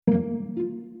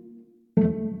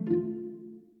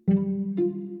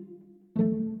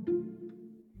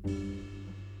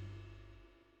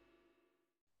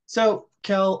So,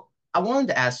 Kel, I wanted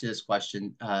to ask you this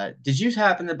question. Did you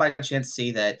happen to by chance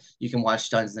see that you can watch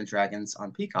Dungeons and Dragons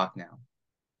on Peacock now?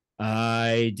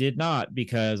 I did not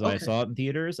because I Okay. saw it in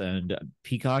theaters, and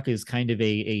Peacock is kind of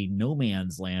a no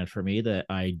man's land for me that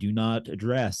I do not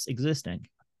address existing.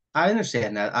 I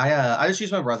understand that. I just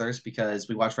use my brothers because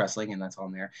we watch wrestling and that's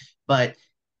on there. But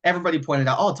everybody pointed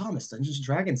out, oh, Thomas, Dungeons and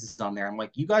Dragons is on there. I'm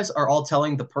like, you guys are all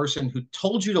telling the person who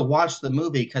told you to watch the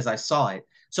movie because I saw it.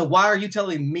 So why are you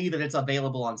telling me that it's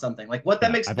available on something? Like, what? That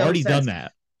Yeah, makes I've no already done sense.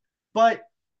 that. But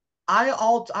I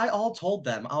all told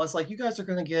them, I was like, you guys are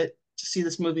gonna get to see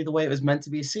this movie the way it was meant to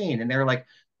be seen. And they were like,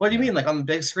 what do you Yeah. mean? Like on the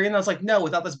big screen? And I was like, no,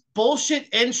 without this bullshit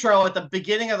intro at the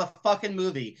beginning of the fucking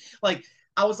movie. Like,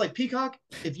 I was like, Peacock,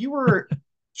 if you were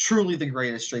truly the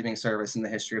greatest streaming service in the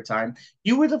history of time,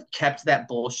 you would have kept that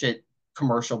bullshit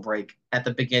commercial break at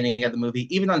the beginning of the movie,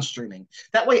 even on streaming.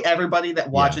 That way, everybody that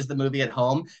Yeah. watches the movie at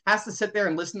home has to sit there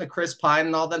and listen to Chris Pine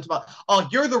and all them about, oh,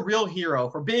 you're the real hero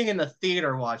for being in the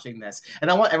theater watching this.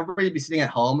 And I want everybody to be sitting at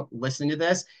home listening to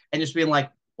this and just being like,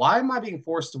 why am I being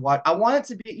forced to watch? I want it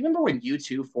to be. You remember when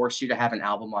U2 forced you to have an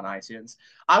album on iTunes?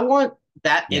 I want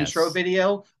that intro Yes.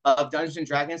 video of Dungeons and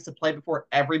Dragons to play before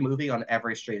every movie on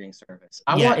every streaming service.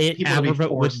 I Yeah, want it people to be with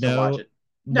forced to watch it.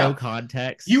 no No,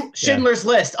 context. you Yeah. Schindler's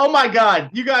List. Oh my God,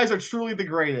 you guys are truly the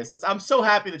greatest. I'm so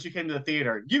happy that you came to the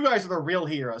theater. You guys are the real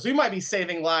heroes. We might be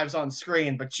saving lives on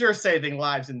screen, but you're saving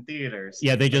lives in theaters.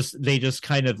 Yeah, they just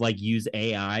kind of like use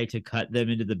AI to cut them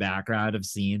into the background of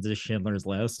scenes of Schindler's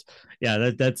List.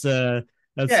 Yeah, that's Yeah,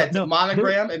 it's no,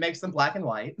 monogram. It makes them black and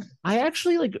white. I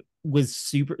actually like was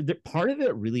super part of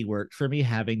it really worked for me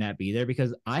having that be there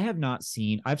because I have not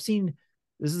seen I've seen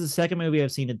this is the second movie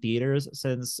I've seen in theaters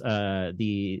since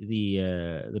the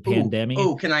Ooh, pandemic.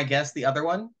 ooh. Can I guess the other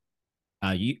one?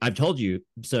 I've told you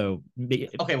so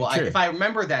Okay, well, if sure. I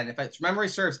remember, then if memory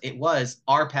serves, it was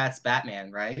R. Pat's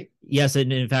Batman, right? Yes,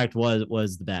 and in fact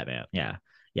was the Batman. Yeah.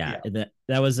 Yeah, Yeah.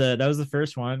 that was the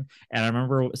first one, and I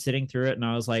remember sitting through it and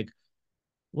I was like,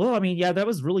 well, I mean, yeah, that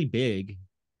was really big.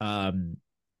 Um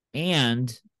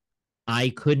and I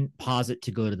couldn't pause it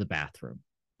to go to the bathroom.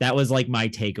 That was like my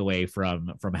takeaway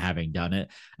from having done it.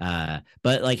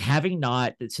 But like having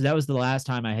not, so that was the last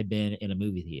time I had been in a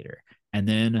movie theater, and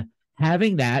then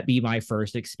having that be my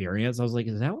first experience, I was like,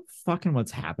 is that fucking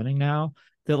what's happening now?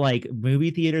 That like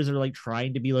movie theaters are like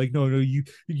trying to be like, no, no,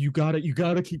 you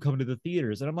gotta keep coming to the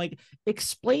theaters, and I'm like,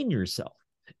 explain yourself,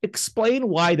 explain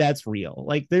why that's real.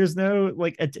 Like, there's no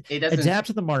like It doesn't. adapt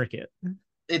to the market.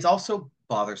 It's also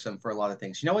bothersome for a lot of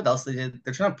things. You know what else they did?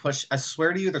 They're trying to push. I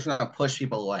swear to you, they're trying to push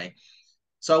people away.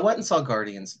 So I went and saw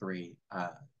Guardians 3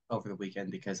 over the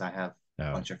weekend because I have a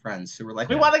Oh, bunch of friends who were like,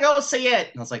 we yeah. want to go see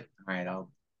it. And I was like, all right,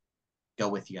 I'll go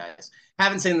with you guys.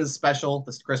 Haven't seen this special,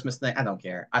 this Christmas thing. I don't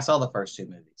care. I saw the first two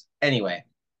movies. Anyway,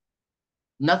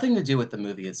 nothing to do with the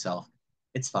movie itself.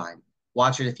 It's fine.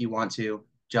 Watch it if you want to.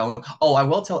 Don't. Oh, I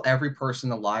will tell every person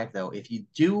alive, though, if you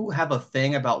do have a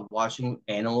thing about watching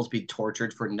animals be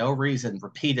tortured for no reason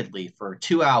repeatedly for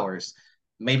 2 hours,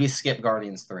 maybe skip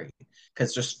Guardians 3.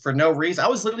 Because just for no reason, I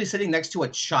was literally sitting next to a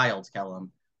child, Kellum,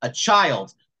 a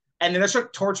child. And then they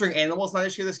start torturing animals. And I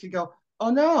just hear this kid go, oh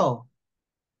no.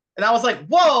 And I was like,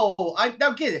 whoa, I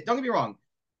now get it. Don't get me wrong,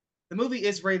 the movie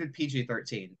is rated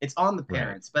PG-13. It's on the Right.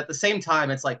 parents, but at the same time,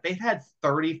 it's like they've had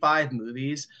 35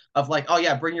 movies of like, oh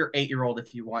yeah, bring your 8-year-old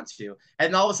if you want to,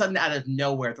 and all of a sudden, out of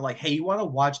nowhere, they're like, hey, you want to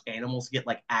watch animals get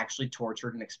like actually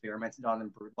tortured and experimented on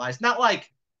and brutalized? Not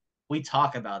like we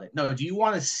talk about it. No, do you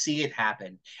want to see it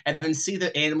happen and then see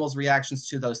the animals' reactions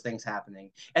to those things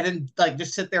happening, and then like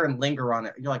just sit there and linger on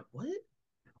it? You're like, what?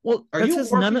 Well, Are that's you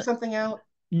just working something out?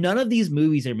 none of these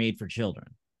movies are made for children.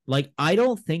 Like, I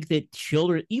don't think that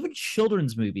children, even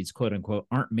children's movies, quote unquote,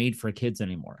 aren't made for kids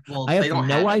anymore. I Well, they have don't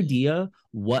no have any. idea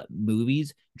what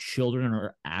movies children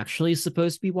are actually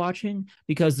supposed to be watching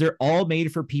because they're all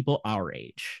made for people our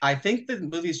age. I think the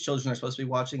movies children are supposed to be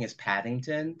watching is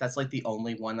Paddington. That's like the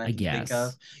only one I I can think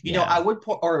of. guess. I Yeah. would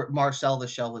put, or Marcel the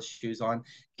Shell with Shoes on.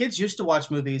 Kids used to watch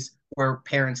movies where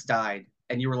parents died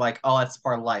and you were like, oh, that's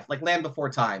part of life. Like Land Before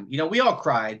Time. We all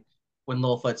cried when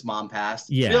Littlefoot's mom passed.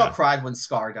 We all Yeah. cried when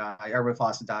Scar died or when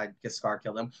Foster died because Scar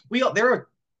killed him. There are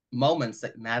moments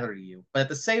that matter to you. But at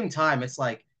the same time, it's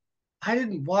like, I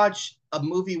didn't watch a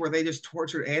movie where they just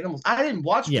tortured animals. I didn't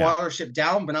watch Yeah. Watership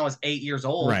Down when I was 8 years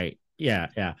old. Right. Yeah.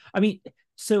 Yeah. I mean,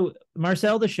 so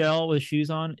Marcel the Shell with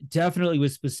Shoes on definitely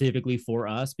was specifically for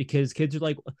us because kids are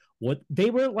like, what?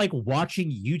 They were like watching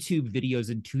YouTube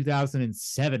videos in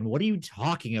 2007. What are you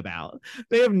talking about?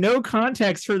 They have no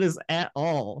context for this at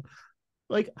all.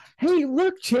 Like, hey,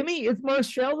 look, Timmy, it's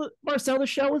Marcel the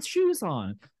Shell with shoes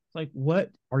on. Like,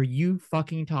 what are you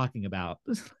fucking talking about?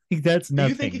 Like, that's Do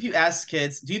you think if nothing. you ask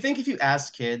kids, do you think if you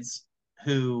ask kids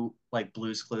who like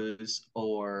Blue's Clues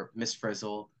or Miss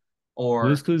Frizzle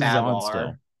Blue's or Clues is on Babar,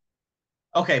 still.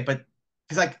 okay, but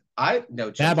because like I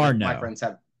know Babar, children, no,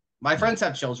 my no. friends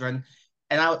have children,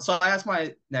 and I asked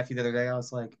my nephew the other day, I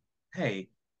was like, hey,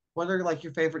 what are like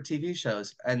your favorite TV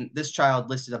shows? And this child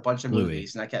listed a bunch of Bluey.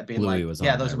 movies, and I kept being Bluey like, was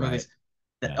yeah, on those there, are right? movies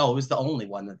that Yeah. oh, it was the only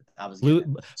one that I was Blue,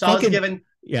 given. So fucking,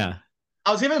 yeah.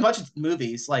 I was given a bunch of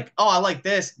movies like, oh, I like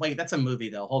this. Wait, that's a movie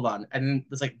though. Hold on. And then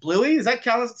it's like, Bluey, does that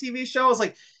count as a TV show? I was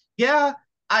like, yeah,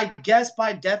 I guess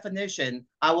by definition,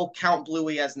 I will count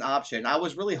Bluey as an option. I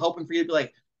was really hoping for you to be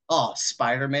like, oh,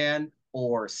 Spider-Man,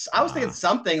 or I was thinking Nah.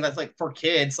 something that's like for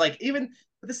kids. Like even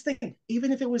this thing,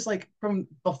 even if it was like from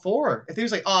before, if he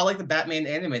was like, oh, I like the Batman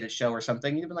animated show or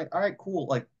something, you'd be like, all right, cool,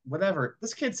 like whatever.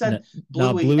 This kid No, said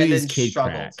no, Bluey and Bluey's then kid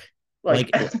struggled. crack.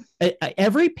 Like, Like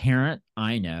every parent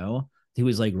I know who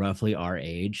is like roughly our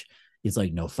age is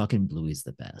like, no, fucking Bluey's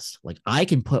the best. Like I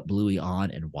can put Bluey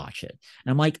on and watch it.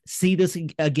 And I'm like, see this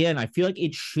again. I feel like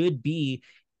it should be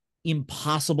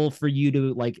impossible for you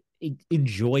to like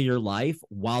enjoy your life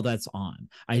while that's on.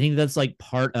 I think that's like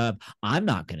part of, I'm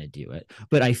not going to do it,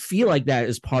 but I feel like that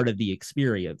is part of the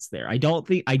experience there. I don't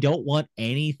want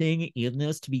anything in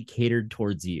this to be catered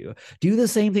towards you. Do the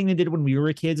same thing they did when we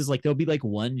were kids, is like there'll be like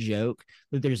one joke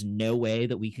that there's no way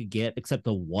that we could get except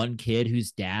the one kid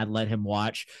whose dad let him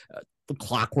watch the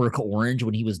Clockwork Orange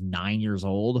when he was 9 years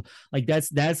old. Like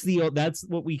that's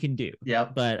what we can do.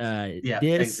 yep, But yep,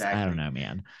 this, I don't exactly. know,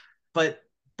 man. But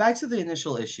back to the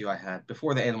initial issue I had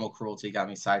before the animal cruelty got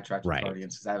me sidetracked with Right.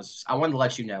 Guardians, because I wanted to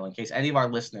let you know in case any of our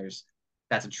listeners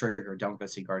that's a trigger, don't go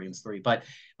see Guardians 3. But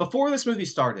before this movie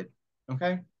started,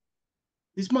 okay,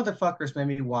 these motherfuckers made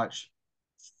me watch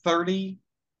 30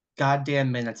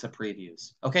 goddamn minutes of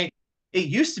previews. Okay. It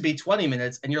used to be 20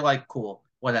 minutes, and you're like, cool,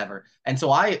 whatever. And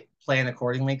so I plan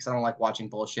accordingly because I don't like watching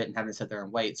bullshit and having to sit there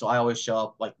and wait. So I always show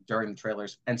up like during the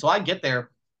trailers. And so I get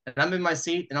there and I'm in my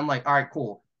seat and I'm like, all right,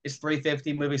 cool. It's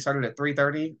 3:50. Movie started at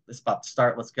 3:30. It's about to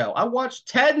start. Let's go. I watched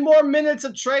 10 more minutes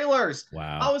of trailers. I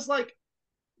Wow. was like,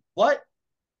 what?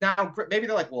 Now maybe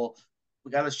they're like, well,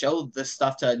 we got to show this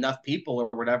stuff to enough people or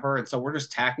whatever, and so we're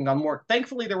just tacking on more.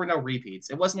 Thankfully, there were no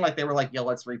repeats. It wasn't like they were like, yo,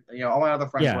 let's all my other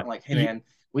friends Yeah. weren't like, hey man,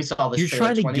 we saw this You're trailer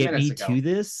trying to 20 get minutes me ago. to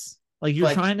this. Like you're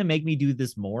Like, trying to make me do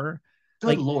this more. good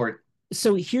Like, lord.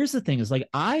 so here's the thing is like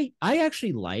I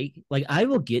actually like I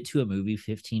will get to a movie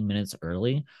 15 minutes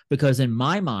early because in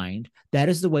my mind that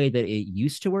is the way that it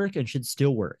used to work and should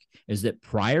still work, is that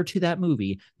prior to that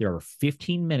movie there are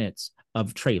 15 minutes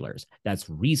of trailers. That's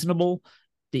reasonable.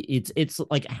 It's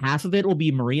like half of it will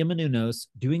be Maria Menounos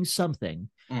doing something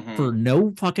for Mm-hmm.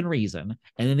 no fucking reason,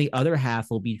 and then the other half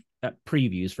will be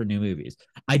previews for new movies.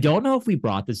 I don't know if we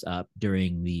brought this up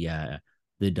during the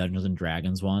Dungeons and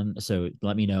Dragons one, so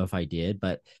let me know if I did.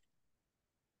 But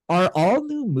are all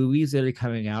new movies that are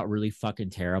coming out really fucking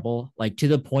terrible? Like to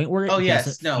the point where Oh it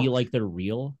doesn't yes, no. feel like they're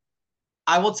real?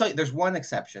 I will tell you, there's one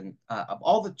exception. Of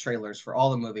all the trailers for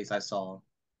all the movies I saw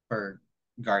for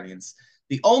Guardians,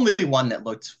 the only one that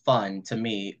looked fun to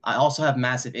me, I also have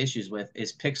massive issues with,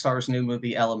 is Pixar's new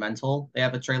movie Elemental. They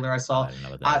have a trailer I saw. I don't know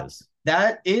what that I is.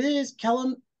 that it is,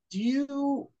 Kellen. Do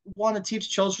you want to teach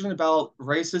children about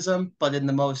racism, but in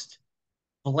the most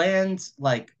bland,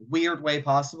 like weird way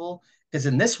possible? Because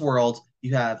in this world,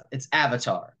 you have it's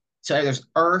Avatar. So there's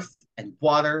earth and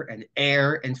water and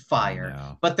air and Oh fire,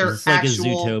 no. but Is they're this like a actual,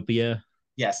 Zootopia?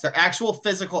 yes, they're actual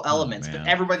physical Oh elements, but man.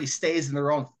 everybody stays in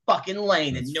their own fucking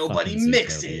lane and That's nobody fucking Zootopia.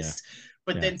 mixes.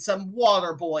 But Yeah. then some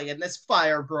water boy and this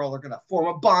fire girl are going to form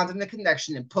a bond and a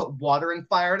connection and put water and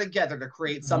fire together to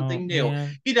create Oh something new.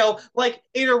 man. Like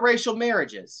interracial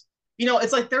marriages.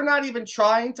 It's like they're not even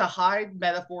trying to hide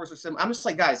metaphors or something. I'm just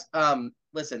like, guys,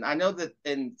 listen, I know that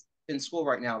in school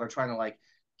right now they're trying to like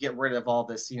get rid of all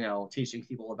this, teaching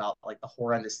people about like the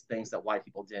horrendous things that white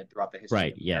people did throughout the history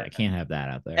Right. of Yeah. I America. can't have that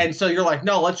out there. And so you're like,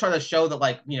 no, let's try to show that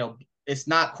like, it's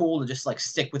not cool to just like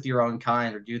stick with your own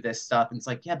kind or do this stuff. And it's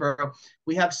like, yeah, bro,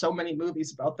 we have so many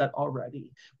movies about that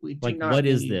already. We do Like, not what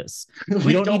is need this? We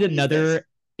we don't need don't need this. another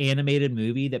animated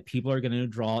movie that people are going to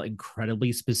draw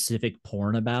incredibly specific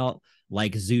porn about,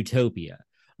 like Zootopia.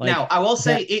 Now, Like I will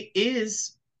say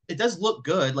that, it does look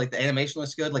good. Like the animation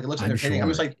looks good. Like it looks I'm entertaining. I'm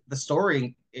just sure. like the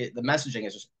story, the messaging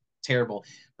is just terrible.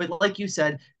 But like you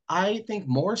said, I think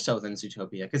more so than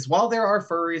Zootopia, because while there are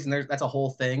furries and that's a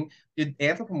whole thing, dude,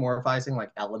 anthropomorphizing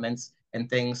like elements and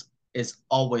things is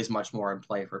always much more in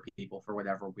play for people for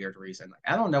whatever weird reason. Like,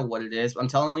 I don't know what it is, but I'm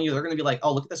telling you, they're gonna be like,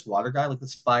 oh, look at this water guy, look at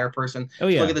this fire person, Oh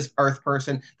look at yeah. this earth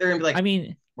person. They're gonna be I like,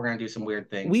 mean, we're gonna do some weird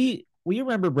things. we we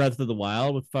remember Breath of the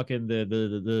Wild with fucking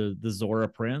the Zora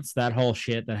Prince, that whole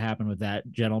shit that happened with that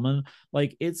gentleman.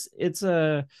 Like it's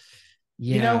a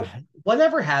You yeah, know,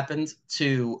 whatever happened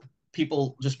to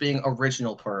people just being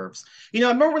original pervs? You know,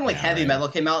 I remember when like yeah, heavy right. metal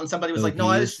came out and somebody was like, "No,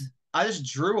 OPs. I just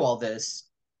drew all this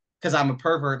because I'm a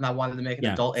pervert and I wanted to make an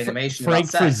Yeah, adult animation about Frank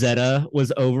sex." Frazetta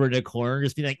was over in a corner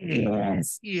just being like,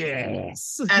 yes,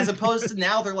 yes, As opposed to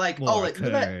now they're like, "Oh, more like, you know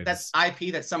that curves.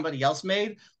 IP that somebody else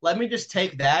made? Let me just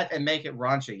take that and make it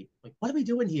raunchy." Like, what are we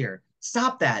doing here?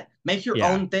 Stop that. Make your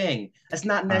Yeah. own thing. That's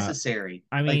not Uh, necessary.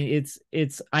 I mean,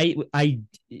 Like, I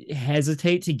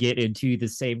hesitate to get into the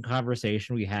same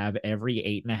conversation we have every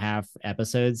 8.5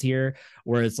 episodes here,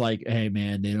 where it's like, hey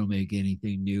man, they don't make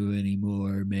anything new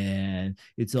anymore, man.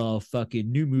 It's all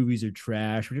fucking new movies are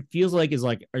trash. Which it feels like is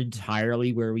like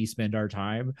entirely where we spend our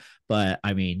time. But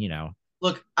I mean,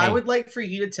 look, I hey, would like for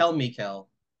you to tell me, Kel,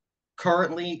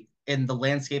 currently in the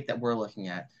landscape that we're looking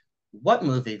at, what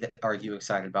movie that are you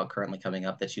excited about currently coming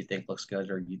up that you think looks good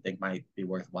or you think might be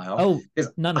worthwhile? oh,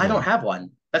 Because none of I don't them. have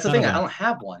one. That's the None of thing. I them. don't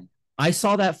have one. I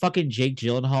saw that fucking Jake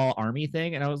Gyllenhaal army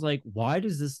thing, and I was like, why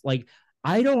does this like?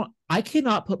 I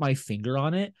cannot put my finger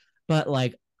on it, but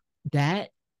like that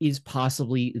is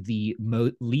possibly the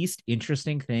least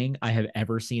interesting thing I have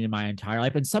ever seen in my entire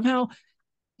life, and somehow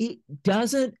it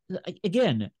doesn't.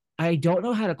 Again, I don't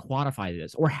know how to quantify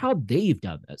this or how they've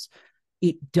done this.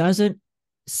 It doesn't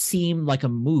seem like a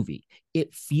movie.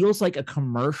 It feels like a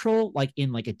commercial, like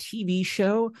in like a TV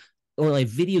show or like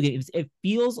video games. It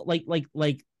feels like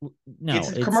It's no,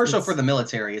 a commercial for it's the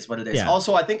military, is what it is. yeah.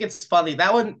 Also, I think it's funny.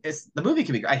 That one is the movie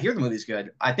can be. I hear the movie's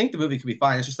good. I think the movie could be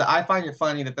fine. It's just that I find it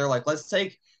funny that they're like, let's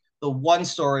take the one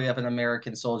story of an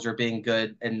American soldier being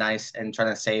good and nice and trying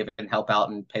to save and help out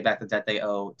and pay back the debt they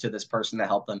owe to this person that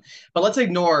helped them. But let's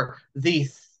ignore the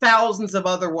thousands of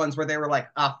other ones where they were like,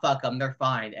 ah, fuck them, they're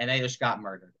fine, and they just got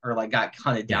murdered or like got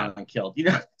hunted Yeah. down and killed. You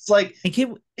know, it's like it,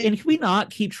 Can we not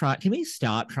keep trying? Can we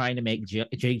stop trying to make Jake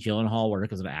Gyllenhaal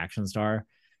work as an action star?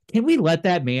 Can we let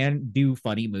that man do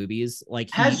funny movies?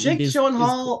 Like he has Jake is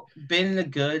Gyllenhaal been in a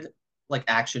good like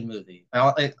action movie?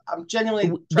 I'm genuinely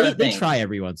trying to they think try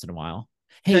every once in a while.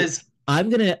 Hey, because I'm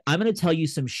gonna tell you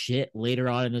some shit later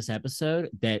on in this episode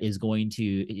that is going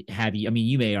to have you. I mean,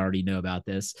 you may already know about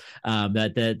this.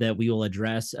 That we will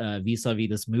address vis-a-vis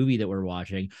this movie that we're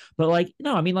watching. But like,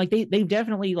 no, I mean, like they've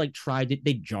definitely like tried it.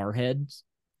 They jarheads.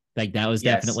 Like that was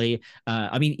yes, definitely.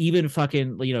 I mean, even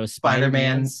fucking Spider Man.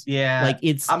 Spider-Man's. Yeah, Like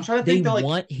it's I'm trying to they think. They're like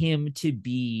want him to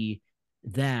be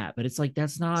that, but it's like so.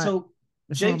 that's not what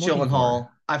Jake I'm looking for. Gyllenhaal.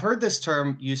 I've heard this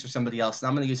term used for somebody else, and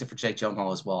I'm going to use it for Jake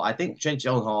Gyllenhaal as well. I think Jake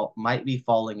Gyllenhaal might be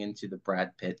falling into the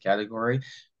Brad Pitt category,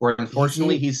 where Is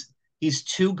unfortunately it? he's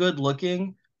too good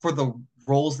looking for the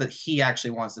roles that he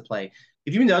actually wants to play.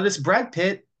 If you notice, Brad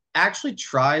Pitt actually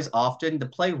tries often to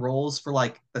play roles for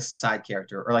like the side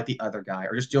character or like the other guy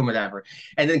or just doing whatever.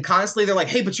 And then constantly they're like,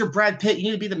 "Hey, but you're Brad Pitt. You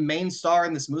need to be the main star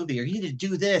in this movie, or you need to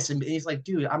do this." And he's like,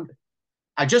 "Dude,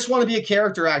 I just want to be a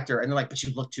character actor." And they're like, "But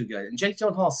you look too good." And Jake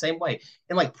Gyllenhaal, same way.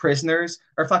 And like Prisoners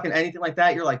or fucking anything like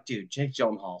that, you're like, dude, Jake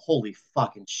Gyllenhaal, holy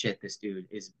fucking shit, this dude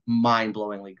is mind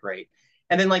blowingly great.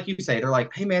 And then, like you say, they're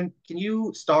like, "Hey man, can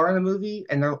you star in a movie?"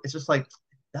 And it's just like,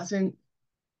 doesn't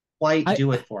quite I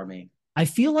do it for me. I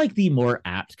feel like the more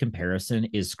apt comparison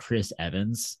is Chris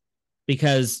Evans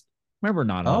because remember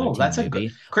not another Oh, teen that's a good.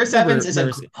 movie. Chris Evans is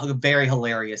Remember a very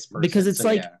hilarious because person. it's So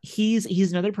like yeah,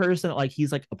 he's another person that like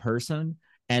he's like a person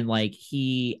and like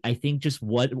he I think just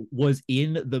what was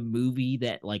in the movie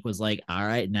that like was like all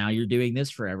right now you're doing this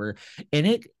forever and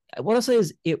it what I'll say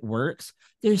is it works.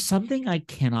 There's something I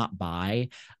cannot buy.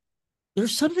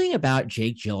 There's something about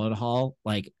Jake Gyllenhaal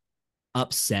like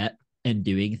upset and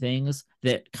doing things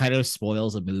that kind of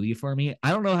spoils a movie for me. I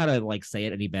don't know how to like say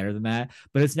it any better than that,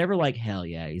 but it's never like hell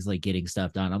yeah, he's like getting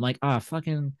stuff done. I'm like, ah,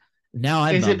 fucking now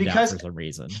I'm is it bummed out because for some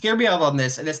reason. hear me out on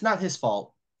this, and it's not his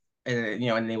fault, in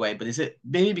any way, but is it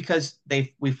maybe because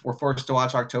we were forced to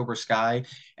watch October Sky,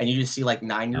 and you just see like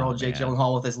 9 year Oh old Jake man.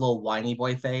 Gyllenhaal with his little whiny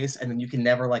boy face, and then you can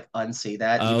never like unsee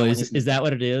that, Oh, even when he's. is that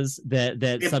what it is? That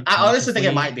I honestly think it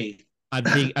subconsciously might be.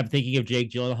 I'm thinking of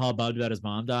Jake Gyllenhaal bummed about his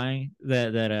mom dying.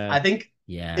 I think it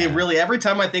Yeah. really every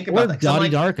time I think Or about that, because I'm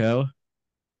Donnie like, Darko.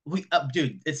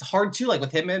 dude, it's hard too. Like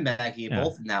with him and Maggie, Yeah.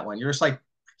 both in that one, you're just like,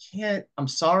 I can't. I'm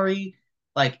sorry.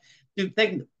 Like, dude,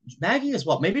 think Maggie as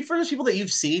well. Maybe for those people that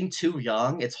you've seen too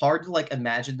young, it's hard to like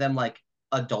imagine them like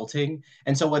adulting.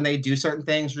 And so when they do certain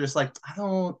things, you're just like, I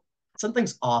don't.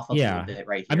 Something's off a little Yeah. bit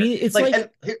right I here. mean, Like,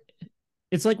 and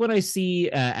it's like when I see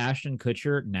Ashton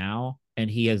Kutcher now and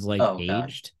he has like oh god,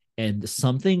 aged and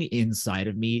something inside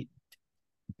of me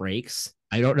breaks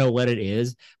I don't know what it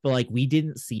is, but like we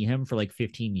didn't see him for like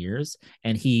 15 years,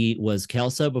 and he was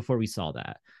Kelso before we saw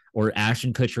that, or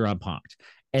Ashton Kutcher on Punked,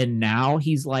 and now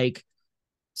he's like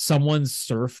someone's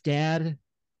surf dad,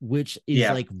 which is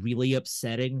Yeah. like really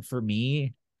upsetting for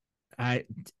me. I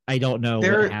I don't know what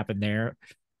There happened there.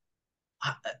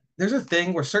 there's a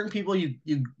thing where certain people you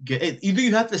get either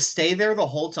you have to stay there the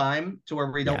whole time to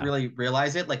where we don't Yeah, really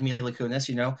realize it, like Mila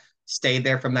Kunis, stayed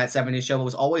there from that 70s show, but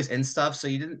was always in stuff, so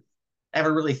you didn't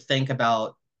ever really think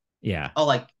about, yeah, oh,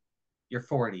 like you're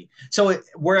 40. So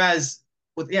whereas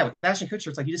with Ashton Kutcher,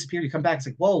 it's like you disappear, you come back, it's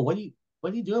like, whoa, what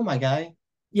are you doing, my guy?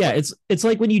 yeah. What? It's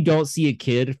like when you don't see a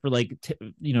kid for like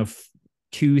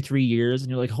 2-3 years, and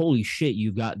you're like, holy shit,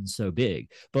 you've gotten so big.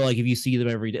 But like if you see them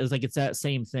every day, it's like it's that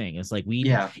same thing. It's like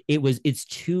Yeah, it's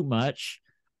too much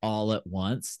all at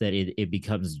once that it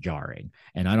becomes jarring,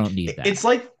 and I don't need that. it's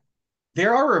like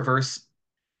there are reverse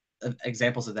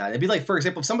examples of that. It'd be like, for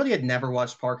example, if somebody had never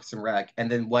watched Parks and Rec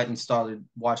and then went and started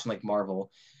watching like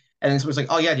Marvel, and then someone's like,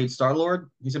 "Oh yeah, dude, Star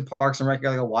Lord, he's in Parks and Rec. You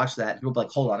gotta go watch that." People would be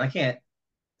like, "Hold on, I can't."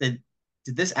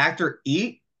 Did this actor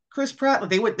eat Chris Pratt? Like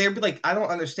they'd be like, "I don't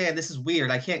understand. This is weird.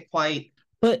 I can't quite."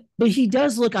 But he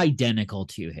does look identical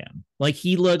to him. Like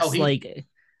he Oh, looks like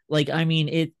I mean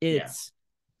yeah, it's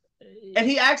and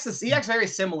he acts very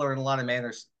similar in a lot of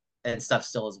manners and stuff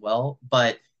still as well.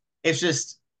 But it's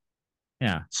just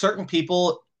yeah, certain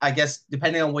people, I guess,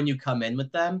 depending on when you come in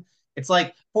with them, it's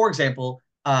like, for example,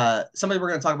 somebody we're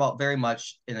going to talk about very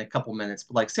much in a couple minutes,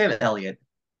 but like Sam Elliott,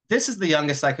 this is the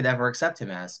youngest I could ever accept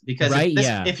him as, because right,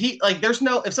 yeah. if he like,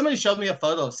 if somebody showed me a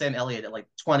photo of Sam Elliott at like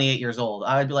 28 years old,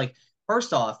 I would be like,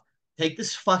 first off, take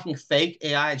this fucking fake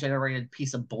AI generated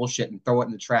piece of bullshit and throw it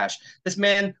in the trash. This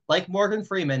man, like Morgan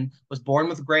Freeman, was born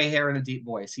with gray hair and a deep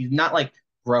voice. He's not like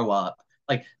grow up.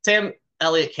 Like Sam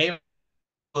Elliott came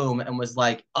boom and was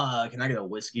like, can I get a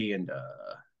whiskey and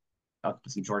I'll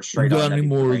put some George You Strait on, got any that'd be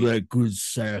more of great. that good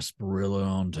sarsaparilla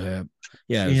on tap?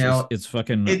 Yeah, You know, it's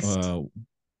fucking it's it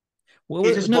well,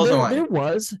 just no, blows my there mind.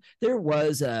 was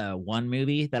one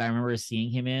movie that I remember seeing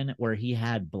him in where he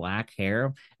had black hair,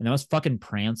 and that was fucking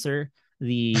Prancer,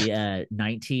 the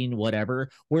 19 whatever,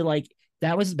 where like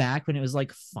that was back when it was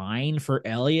like fine for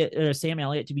Sam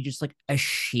Elliott to be just like a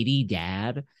shitty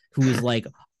dad who was like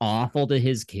awful to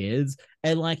his kids,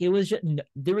 and like it was just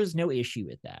there was no issue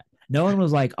with that. No one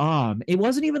was like, it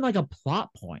wasn't even like a plot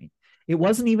point. It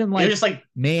wasn't even It was like, just like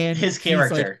man, his he's like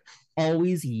character.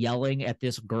 always yelling at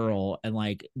this girl, and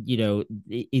like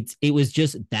it was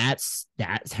just that's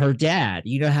her dad.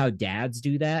 You know how dads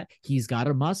do that. He's got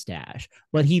a mustache,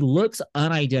 but he looks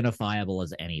unidentifiable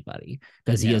as anybody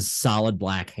because he Yeah, has solid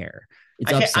black hair.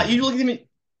 It's I can't. You upsetting. look at me.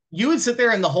 You would sit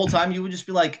there and the whole time you would just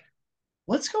be like,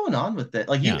 "What's going on with it?"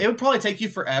 Like Yeah, it would probably take you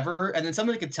forever, and then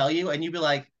somebody could tell you, and you'd be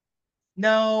like,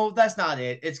 "No, that's not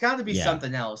it. It's got to be yeah,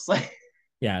 something else." Like,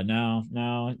 yeah. No,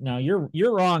 no, no. You're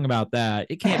wrong about that.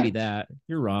 It can't be that.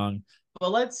 You're wrong. well,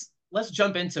 let's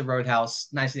jump into Roadhouse,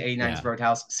 1989's Yeah,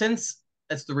 Roadhouse, since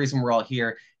that's the reason we're all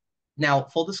here. Now,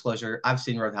 full disclosure, I've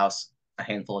seen Roadhouse a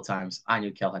handful of times. I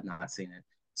knew Kel had not seen it.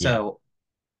 yeah, So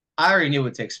I already knew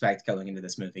what to expect going into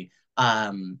this movie.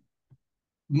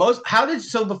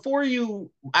 So before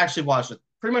you actually watched it,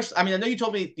 pretty much, I mean, I know you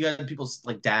told me you had people's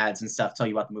like dads and stuff tell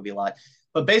you about the movie a lot,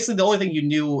 but basically the only thing you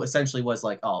knew essentially was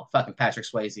like, oh, fucking Patrick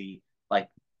Swayze, like and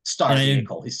star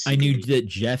vehicle. He's I super knew deep. that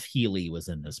Jeff Healey was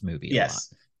in this movie a lot.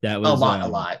 Yes. That A was lot, a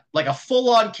lot. Like a full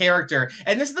on character.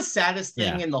 And this is the saddest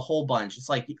thing yeah. in the whole bunch. It's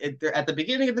like they're at the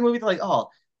beginning of the movie, they're like, oh,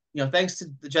 thanks to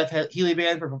the Jeff Healy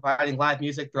band for providing live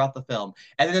music throughout the film.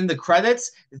 And then in the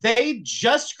credits, they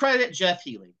just credit Jeff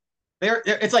Healy.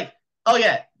 It's like, oh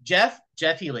yeah, Jeff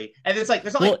Healy. And it's like,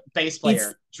 there's not Well, like bass it's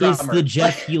player, it's the drummer.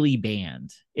 Jeff Healey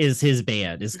band is his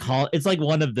band. It's called it's like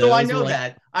one of So I those where know like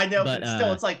that. I know, but but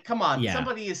still, it's like, come on, yeah.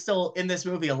 somebody is still in this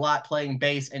movie a lot playing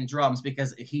bass and drums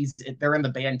because they're in the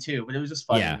band too. But it was just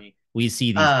funny to Yeah. me. We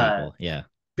see these Uh, people. Yeah.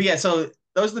 but yeah, so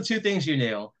those are the two things you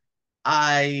knew.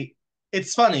 I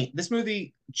It's funny. This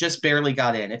movie just barely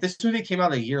got in. If this movie came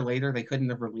out a year later, they couldn't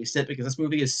have released it because this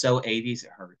movie is so 80s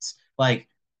it hurts. Like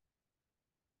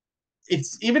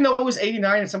it's even though it was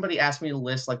 89 and somebody asked me to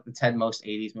list like the 10 most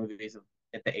 80s movies of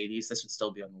at the 80s, this would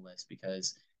still be on the list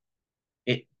because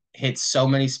it hits so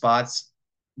many spots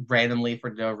randomly for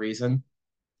no reason.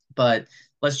 But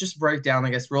let's just break down, I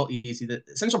guess, real easy. The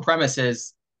essential premise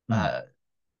is Mm. uh,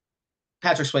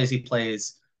 Patrick Swayze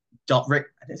plays Rick.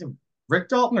 Is it Rick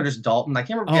Dalton or just Dalton? I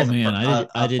can't remember if Oh he has man,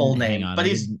 I a full didn't hang name, on. but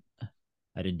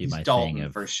I didn't do he's my thing Dalton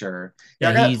of for sure. Yeah, yeah,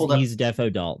 I got it pulled up. he's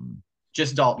Defo Dalton.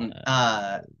 Just Dalton.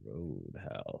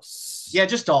 Roadhouse. Yeah,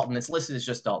 just Dalton. It's listed as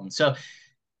just Dalton. So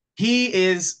he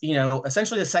is,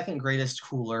 essentially the second greatest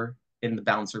cooler in the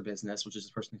bouncer business, which is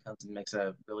the person who comes and makes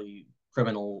a really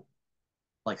criminal,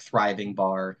 like thriving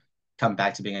bar come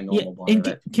back to being a Yeah, normal bar. and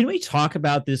That can we talk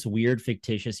about this weird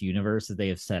fictitious universe that they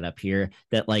have set up here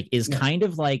that like is yeah, kind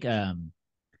of like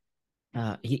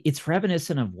it's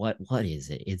reminiscent of what is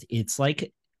it? It's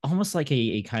like almost like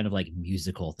a kind of like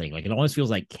musical thing. Like it almost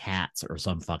feels like Cats or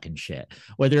some fucking shit.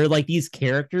 Where there are like these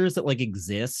characters that like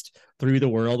exist through the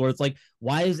world where it's like,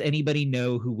 why does anybody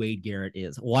know who Wade Garrett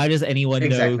is? Why does anyone know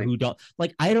exactly. who don't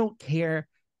like I don't care.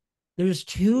 There's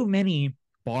too many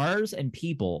bars and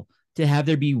people to have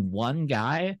there be one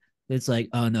guy that's like,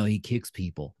 oh no, he kicks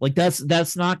people. Like that's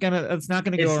not gonna go It's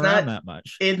around not that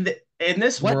much. in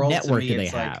this What world to network me. do they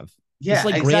It's like, have? This is yeah,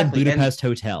 like Grand exactly, and Budapest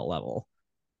Hotel level.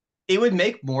 it would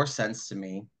make more sense to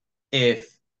me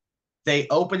if they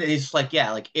open it. It's just like,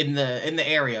 yeah, like in the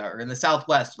area or in the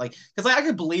Southwest, like because like I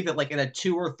could believe it like in a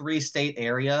 2 or 3 state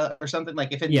area or something.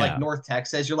 Like if in like Yeah, North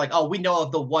Texas, you're like, oh, we know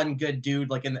of the one good dude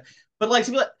like in the, but like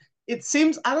to be like, it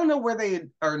seems I don't know where they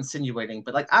are insinuating,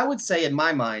 but like I would say in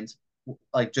my mind,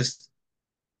 like just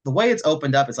the way it's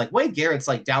opened up, it's like Wade Garrett's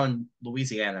like down in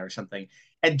Louisiana or something.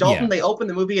 And Dalton, yeah. they open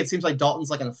the movie, it seems like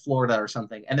Dalton's like in Florida or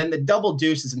something. And then the double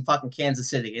deuce is in fucking Kansas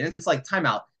City. And it's like,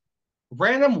 timeout.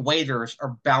 Random waiters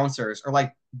or bouncers or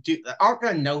like aren't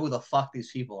gonna know who the fuck these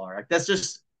people are. Like that's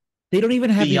just They don't even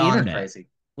have the beyond internet. crazy.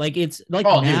 Like it's like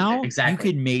Oh, dude, now you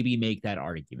exactly. could maybe make that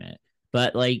argument,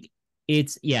 but like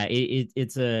it's yeah,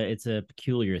 it's a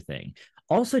peculiar thing.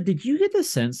 Also, did you get the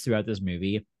sense throughout this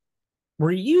movie?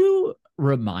 Were you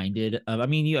reminded of? I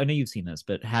mean, I know you've seen this,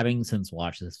 but having since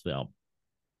watched this film,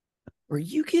 were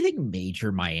you getting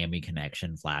major Miami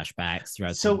Connection flashbacks throughout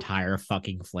the So entire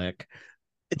fucking flick?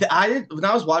 I did when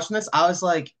I was watching this, I was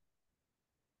like,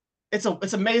 it's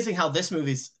amazing how this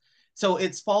movie's so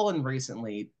it's fallen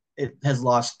recently. It has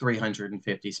lost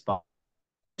 350 spots.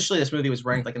 Initially, this movie was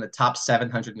ranked like in the top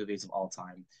 700 movies of all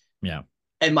time. Yeah,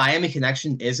 And Miami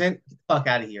Connection isn't. Fuck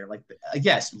out of here. Like,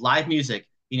 yes, live music,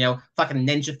 fucking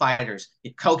Ninja Fighters,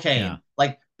 yeah. cocaine.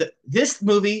 Like, this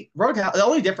movie, Roadhouse, the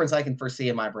only difference I can foresee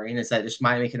in my brain is that just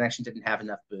Miami Connection didn't have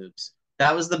enough boobs.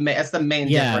 That's the main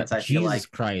Yeah, difference, I feel Jesus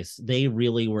like. Christ. They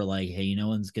really were like, hey, no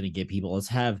one's gonna get people. Let's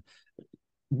have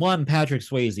one Patrick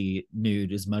Swayze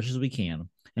nude as much as we can.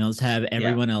 And let's have Yeah.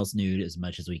 everyone else nude as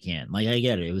much as we can. Like I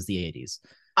get it. It was the 80s.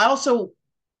 I also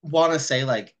want to say,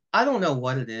 like, I don't know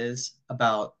what it is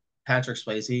about Patrick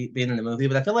Swayze being in the movie,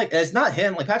 but I feel like it's not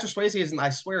him. Like, Patrick Swayze isn't, I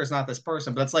swear, is not this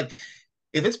person, but it's like,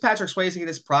 if it's Patrick Swayze in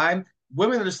his prime,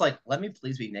 women are just like, let me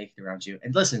please be naked around you.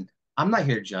 And listen, I'm not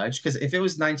here to judge because if it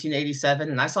was 1987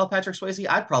 and I saw Patrick Swayze,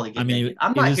 I'd probably I get mean, naked.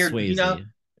 I'm it not was here. Swayze.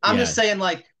 I'm just Yeah. saying,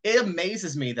 like, it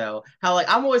amazes me though how like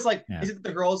I'm always like, Yeah. is it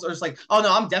the girls are just like, oh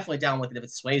no, I'm definitely down with it if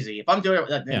it's Swayze. If I'm doing it,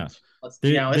 then Yeah. let's,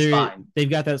 it's They're fine. they've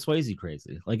got that Swayze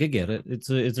crazy. Like I get it. It's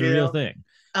a You real know, thing.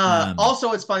 Um,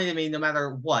 Also, it's funny to me, no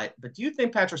matter what. But do you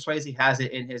think Patrick Swayze has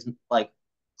it in his like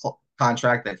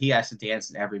contract that he has to dance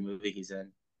in every movie he's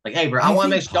in? Like, hey, bro, I I want to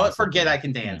make think sure, don't forget I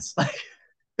possibly. can Yeah. dance. Like,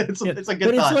 Yeah. it's a But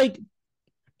good it's thought. like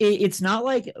it's not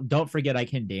like don't forget I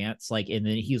can dance, like, and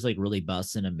then he's like really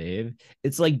busting a move.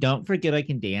 It's like don't forget I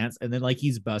can dance, and then like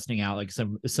he's busting out like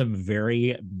some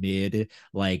very mid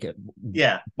like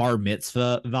Yeah, bar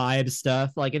mitzvah vibe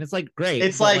stuff. Like, and it's like great,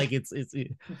 it's but like like it's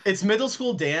it's middle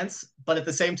school dance, but at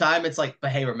the same time, it's like, but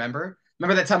hey, remember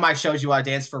that time I showed you I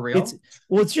dance for it's real?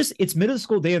 well, it's middle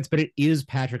school dance, but it is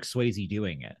Patrick Swayze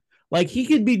doing it. Like he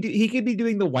could be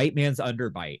doing the white man's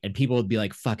underbite, and people would be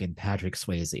like, "Fucking Patrick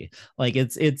Swayze!" Like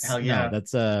it's Hell no, yeah,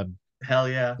 that's hell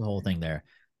yeah. the whole thing there.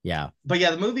 Yeah, But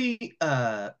yeah, the movie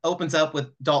opens up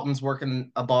with Dalton's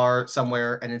working a bar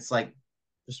somewhere, and it's like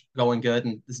just going good.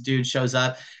 And this dude shows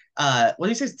up. What do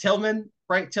you say? Tillman,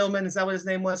 Frank Tillman, is that what his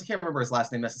name was? I can't remember his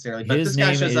last name necessarily, but his this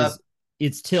guy name shows is up.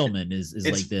 it's Tillman is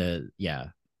like It's the yeah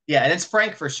Yeah, and it's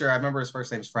Frank for sure. I remember his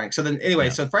first name is Frank. So then, anyway,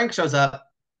 yeah so Frank shows up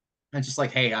and just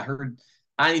like, hey, I heard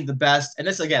I need the best. And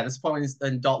this again, this point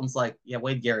when Dalton's like, yeah,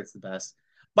 Wade Garrett's the best.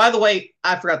 By the way,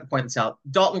 I forgot to point this out.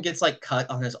 Dalton gets like cut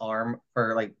on his arm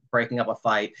for like breaking up a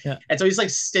fight, yeah. and so he's like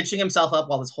stitching himself up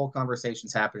while this whole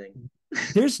conversation's happening.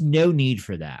 There's no need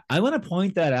for that. I want to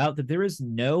point that out that there is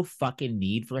no fucking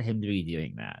need for him to be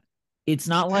doing that. It's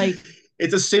not like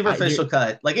It's a superficial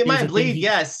cut. Like it there's might a thing bleed, he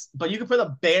yes, but you can put a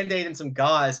band-aid and some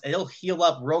gauze and it'll heal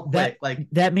up real that quick. Like,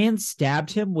 that man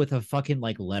stabbed him with a fucking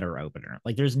like letter opener.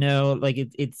 Like there's no like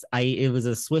it was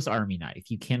a Swiss Army knife.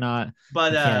 but You can't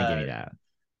give me that.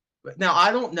 now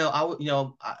I don't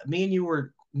know. Me and you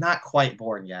were not quite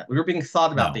born yet. We were being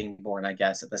thought about No. being born, I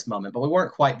guess, at this moment, but we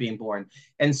weren't quite being born.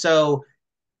 And so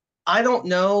I don't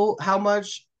know how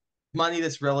much money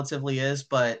this relatively is,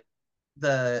 but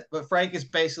Frank is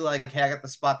basically like, hey, I got the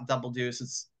spot, the double deuce.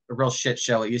 It's a real shit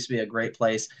show. It used to be a great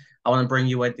place. I want to bring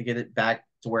you in to get it back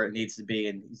to where it needs to be.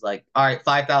 And he's like, all right,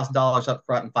 $5,000 up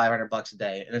front and $500 a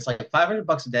day. And it's like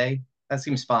 $500 a day. That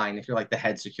seems fine if you're like the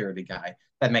head security guy.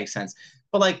 That makes sense.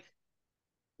 But like,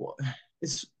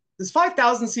 it's does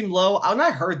 5,000 seem low? When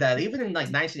I heard that, even in like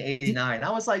 1989,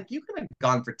 I was like, you could have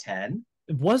gone for 10.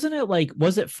 Wasn't it like,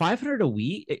 was it 500 a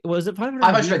week? Was it 500 a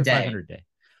 500 week a or day. 500 a day?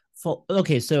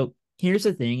 Okay, so here's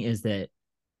the thing: is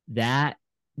that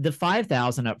the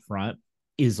 5,000 up front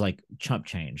is like chump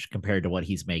change compared to what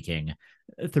he's making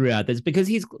throughout this, because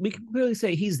we can clearly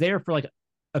say he's there for like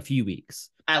a few weeks,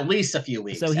 At least a few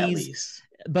weeks. so at he's least.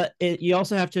 But you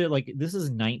also have to, like, this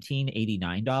is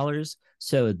 $1989,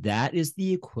 so that is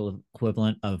the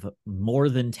equivalent of more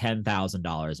than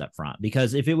 $10,000 up front,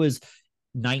 because if it was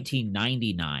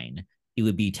 1999, it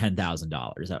would be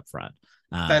 $10,000 up front.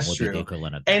 That's would true. Be the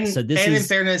equivalent of that. And so this and is in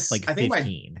fairness, like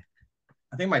 15.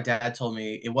 I think my dad told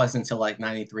me it wasn't until like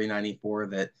 93, 94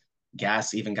 that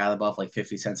gas even got above like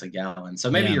 50 cents a gallon.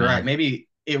 So maybe Yeah, you're right. man. Maybe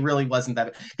it really wasn't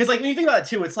that. Because like when you think about it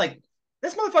too, it's like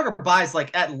this motherfucker buys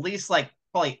like at least like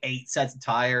probably 8 sets of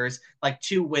tires, like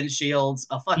 2 windshields,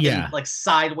 a fucking Yeah. like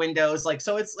side windows. Like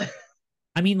so it's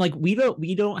I mean, like, we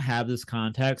don't have this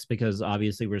context because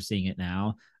obviously we're seeing it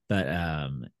now, but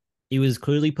it was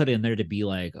clearly put in there to be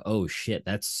like, oh shit,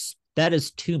 that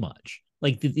is too much.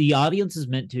 Like the audience is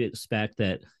meant to expect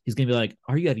that he's gonna be like,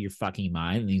 are you out of your fucking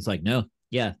mind? And he's like, no,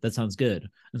 yeah, that sounds good.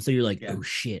 And so you're like, yeah. oh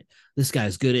shit, this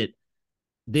guy's good at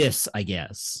this, I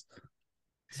guess.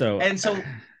 So And so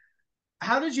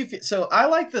how did you feel? So I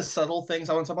like the subtle things.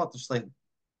 I want to talk about just like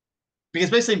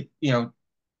because basically,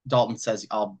 Dalton says,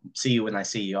 I'll see you when I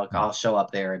see you. I'll show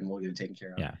up there and we'll get it taken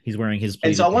care of. yeah, he's wearing his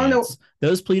And so I pleated want to know, pants.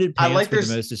 Those pleated I pants like were the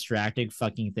there's most distracting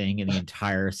fucking thing in the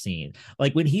entire scene.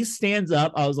 Like when he stands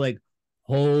up, I was like,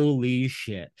 holy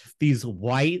shit. These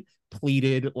white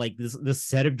pleated, like this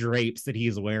set of drapes that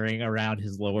he's wearing around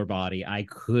his lower body. I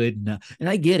could not, and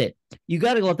I get it. You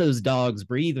got to let those dogs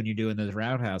breathe when you're doing those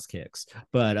roundhouse kicks.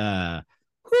 But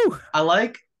whew. I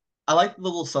like the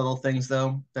little subtle things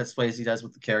though that Swayze does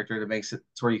with the character that makes it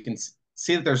to where you can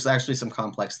see that there's actually some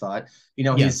complex thought. He's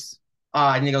Yes.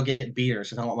 I need to go get beaters.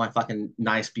 So I don't want my fucking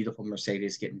nice, beautiful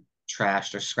Mercedes getting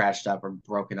trashed or scratched up or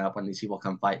broken up when these people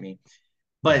come fight me. Yeah.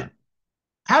 But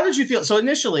how did you feel? So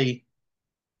initially,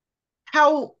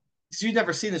 how because you've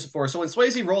never seen this before. So when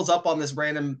Swayze rolls up on this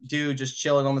random dude just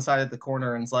chilling on the side of the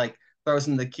corner and it's like throws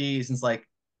him the keys and it's like,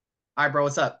 all right, bro,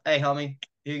 what's up? Hey, homie,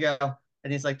 here you go.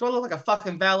 And he's like, do I look like a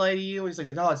fucking valet to you? And he's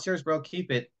like, no, it's yours, bro.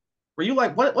 Keep it. Were you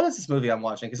like, what is this movie I'm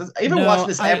watching? Because even watching No,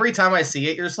 this I every time I see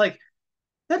it, you're just like,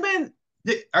 that man,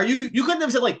 are you couldn't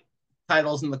have said like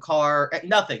titles in the car,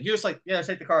 nothing. You're just like, yeah,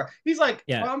 take the car. He's like,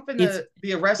 yeah, well, I'm it's finna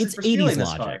be arrested it's for 80s stealing this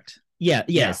car. logic. Yeah,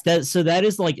 Yeah. yes. That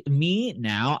is like me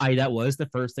now. That was the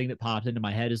first thing that popped into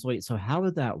my head is, wait, so how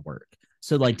would that work?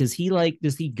 So like does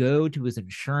he go to his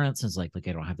insurance and is like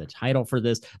I don't have the title for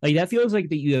this? Like that feels like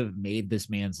that you have made this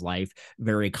man's life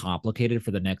very complicated for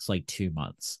the next like 2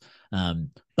 months.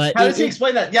 But How does he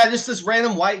explain that? Yeah, just this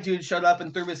random white dude showed up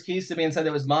and threw his keys to me and said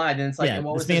it was mine. And it's like, yeah, and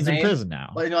what this was his man's in name? prison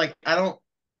now. But you're like, I don't.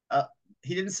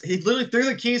 He didn't. He literally threw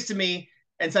the keys to me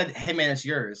and said, "Hey, man, it's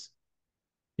yours."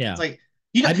 Yeah. It's like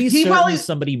I'd be he certain probably.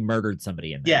 somebody murdered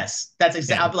somebody in there. Yes, that's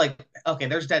exactly. Yeah. I'll be like, okay,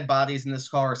 there's dead bodies in this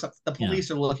car. So the Yeah.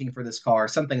 police are looking for this car.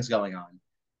 Something's going on.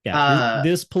 Yeah,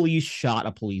 this police shot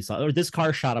a police or this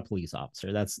car shot a police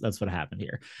officer. That's what happened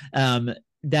here.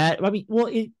 That I mean, well,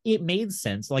 it made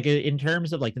sense. Like in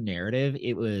terms of like the narrative,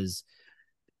 it was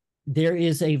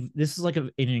this is like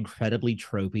an incredibly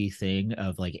tropey thing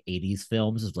of like 80s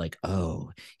films of like,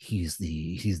 oh, he's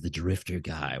the drifter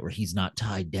guy where he's not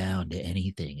tied down to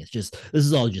anything. It's just this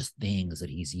is all just things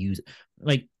that he's using.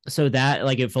 Like so that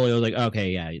like it fully was like, okay,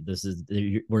 yeah,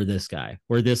 we're this guy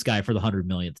for the 100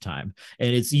 millionth time.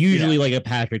 And it's usually like a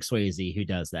Patrick Swayze who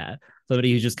does that.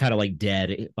 Somebody who's just kind of like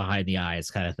dead behind the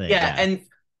eyes kind of thing. Yeah, and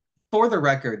for the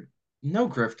record, no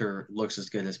grifter looks as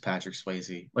good as Patrick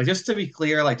Swayze. Like, just to be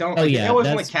clear, like, don't oh like yeah, they always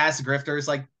want to cast grifters.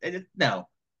 Like, no,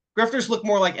 grifters look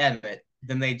more like Emmett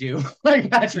than they do like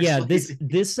Patrick Swayze.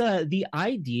 This the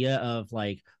idea of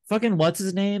like fucking what's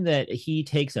his name that he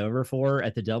takes over for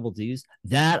at the Double Deuce,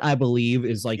 that I believe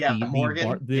is like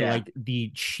Morgan, like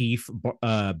the chief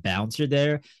bouncer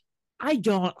there. I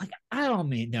don't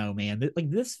know, man.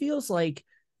 Like this feels like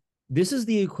this is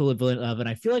the equivalent of, and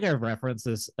I feel like I've referenced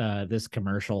this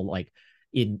commercial like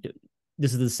in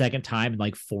this is the second time in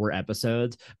like 4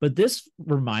 episodes, but this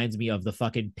reminds me of the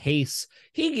fucking Pace.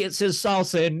 He gets his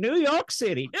salsa in New York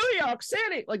City.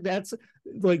 Like that's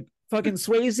like fucking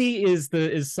Swayze is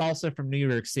salsa from New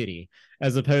York City,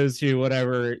 as opposed to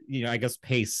whatever, I guess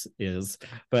pace is.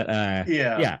 But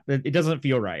Yeah, yeah, it doesn't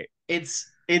feel right.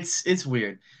 it's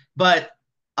weird, but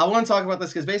I want to talk about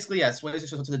this because basically, yes, Swayze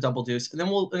shows up to the double deuce, and then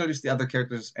we'll introduce the other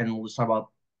characters and we'll just talk about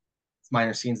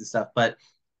minor scenes and stuff. But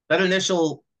that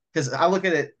initial, because I look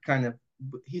at it kind of,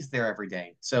 he's there every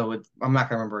day, so I'm not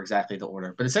gonna remember exactly the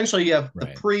order, but essentially you have the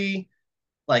Right. pre,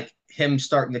 like him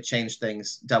starting to change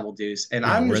things, double deuce, and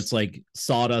Yeah, where it's like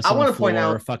sawdust I on the want to point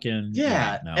floor, out, fucking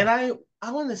yeah, yeah, and no.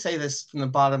 I want to say this from the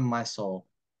bottom of my soul.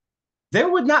 There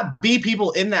would not be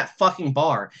people in that fucking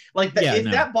bar. Like Yeah, if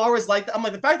no. that bar was like, I'm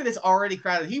like, the fact that it's already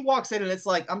crowded. He walks in and it's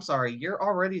like, I'm sorry, you're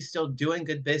already still doing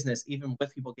good business, even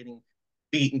with people getting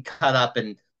beat and cut up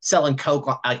and selling coke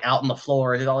like out on the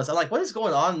floor and all this. I'm like, what is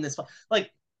going on in this?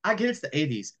 Like, I get it's the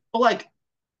 '80s, but like,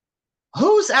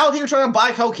 who's out here trying to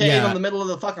buy cocaine in Yeah, the middle of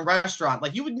the fucking restaurant?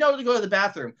 Like, you would know to go to the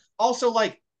bathroom. Also,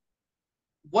 like,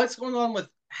 what's going on with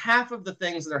half of the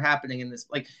things that are happening in this?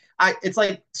 Like, it's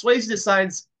like Swayze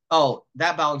decides, oh,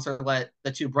 that balancer let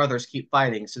the two brothers keep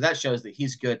fighting, so that shows that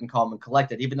he's good and calm and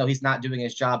collected, even though he's not doing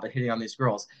his job but hitting on these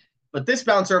girls. But this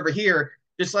bouncer over here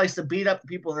just likes to beat up the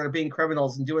people that are being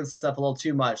criminals and doing stuff a little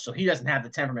too much, so he doesn't have the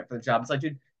temperament for the job. It's like,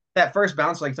 dude, that first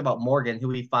bouncer, like, it's about Morgan, who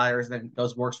he fires and then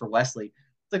goes works for Wesley.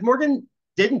 It's like Morgan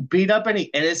didn't beat up any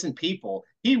innocent people.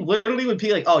 He literally would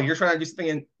be like, "Oh, you're trying to do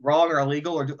something wrong or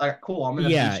illegal, or like, cool, I'm gonna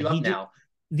yeah, beat you up he did. now."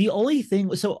 The only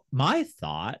thing, so my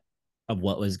thought of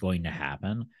what was going to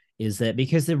happen is that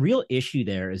because the real issue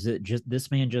there is that just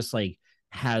this man just like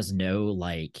has no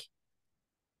like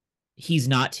he's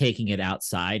not taking it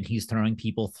outside. He's throwing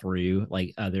people through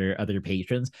like other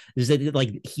patrons. Is that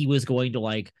like he was going to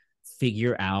like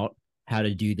figure out how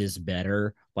to do this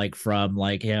better, like from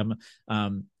like him.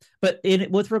 But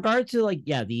in with regard to like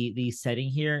yeah, the setting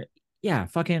here, yeah,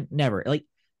 fucking never. Like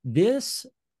this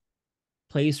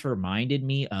place reminded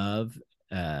me of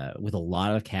with a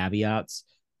lot of caveats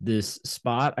this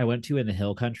spot I went to in the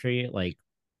hill country. Like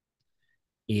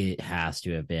it has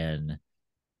to have been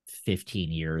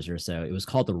 15 years or so. It was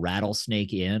called the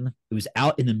Rattlesnake Inn. It was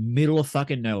out in the middle of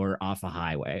fucking nowhere off a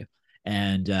highway.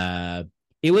 And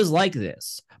it was like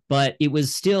this, but it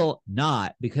was still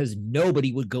not because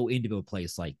nobody would go into a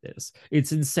place like this.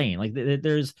 It's insane. Like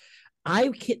there's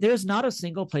not a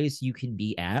single place you can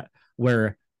be at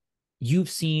where you've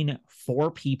seen four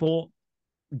people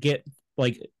get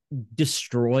like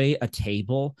destroy a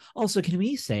table. Also, can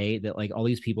we say that like all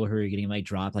these people who are getting like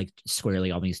dropped like squarely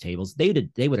on these tables, they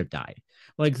would have died.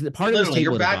 Like the part of this Literally, table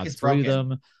your would have back gone is through broken.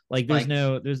 them. Like Like,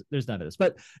 there's none of this.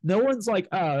 But no one's like,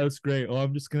 oh, that's great. Oh,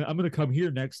 I'm gonna come here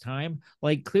next time.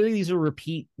 Like clearly these are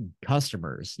repeat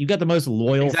customers. You got the most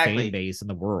loyal fan exactly. base in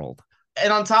the world.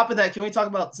 And on top of that, can we talk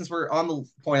about, since we're on the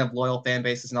point of loyal fan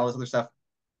bases and all this other stuff?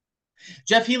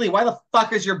 Jeff Healy, why the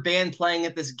fuck is your band playing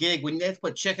at this gig when you have to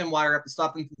put chicken wire up to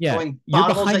stop them from Yeah, throwing you're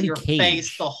bottles behind at the your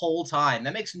face the cage. whole time?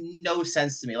 That makes no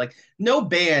sense to me. Like, no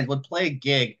band would play a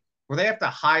gig where they have to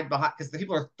hide behind because the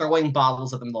people are throwing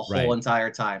bottles at them the whole Right.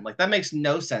 entire time. Like, that makes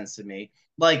no sense to me.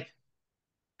 Like,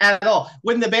 at all.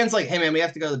 When the band's like, "Hey man, we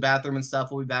have to go to the bathroom and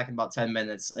stuff. We'll be back in about 10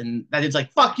 minutes," and that dude's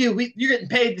like, "Fuck you! You're getting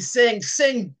paid to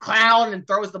sing, clown," and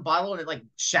throws the bottle and it like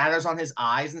shatters on his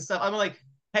eyes and stuff. I'm like,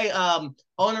 "Hey,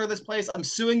 owner of this place, I'm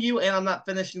suing you, and I'm not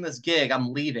finishing this gig.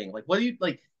 I'm leaving." Like, what do you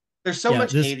like? There's so Yeah,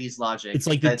 much this '80s logic it's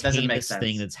like the that doesn't make tamest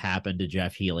thing sense. that's happened to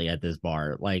Jeff Healy at this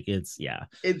bar. Like it's yeah.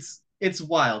 It's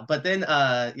wild. But then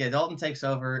yeah, Dalton takes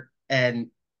over and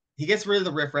he gets rid of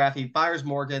the riffraff. He fires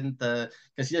Morgan the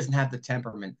because he doesn't have the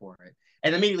temperament for it.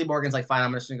 And immediately Morgan's like, "Fine,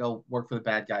 I'm just gonna go work for the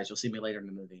bad guys. You'll see me later in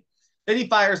the movie." Then he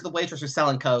fires the waitress who's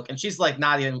selling coke, and she's like,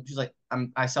 not even. She's like,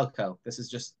 I sell coke. This is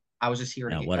just I was just here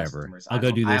to Yeah, get whatever. customers. I'll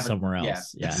go do I this haven't. somewhere Yeah,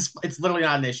 else. Yeah. it's literally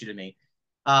not an issue to me.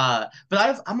 But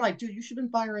I'm like, dude, you should have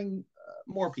been firing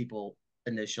more people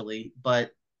initially.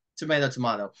 But tomato,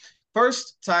 tomato.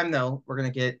 First time though, we're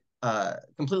gonna get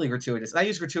completely gratuitous. And I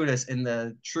use gratuitous in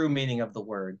the true meaning of the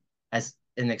word as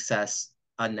in excess,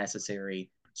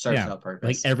 unnecessary, serves Yeah. no Like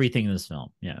purpose. everything in this film.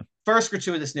 Yeah. First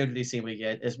gratuitous nudity scene we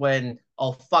get is when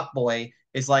oh fuck boy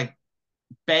is like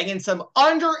banging some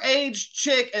underage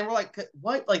chick, and we're like,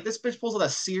 what? Like this bitch pulls out a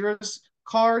Sears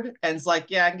card and it's like,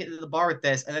 yeah, I can get to the bar with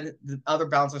this. And then the other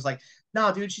bouncer's like,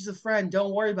 nah, dude, she's a friend.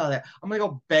 Don't worry about it. I'm gonna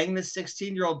go bang this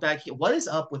 16-year-old back here. What is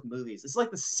up with movies? It's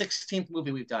like the 16th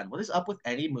movie we've done. What is up with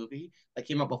any movie that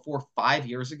came out before 5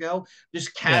 years ago? Just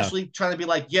Yeah. casually trying to be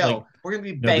like, Like yo, we're gonna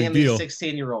be no big banging these deal.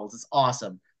 16-year-olds. It's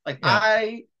awesome. Like Yeah.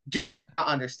 I do not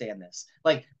understand this.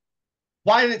 Like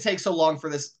why did it take so long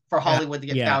for this for Yeah. Hollywood to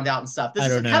get Yeah. found out and stuff? This I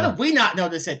is don't like, how know. did we not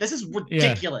notice it? This is Yeah.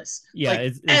 ridiculous. Yeah. Like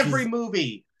It's this every is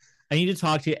movie. I need to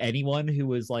talk to anyone who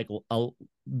was like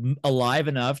alive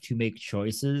enough to make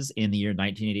choices in the year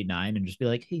 1989 and just be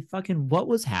like, hey, fucking, what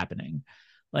was happening?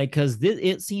 Like, because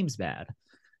it seems bad.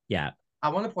 Yeah. I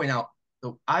want to point out,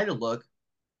 I had to look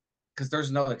because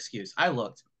there's no excuse. I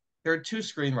looked. There are two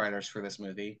screenwriters for this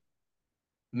movie,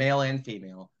 male and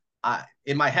female.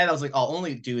 In my head, I was like, oh,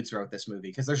 only dudes wrote this movie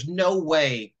because there's no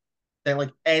way that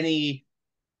like any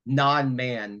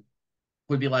non-man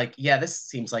would be like, yeah, this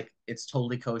seems like it's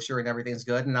totally kosher and everything's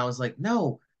good. And I was like,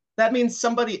 no, that means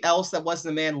somebody else that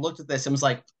wasn't a man looked at this and was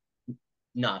like,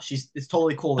 no, it's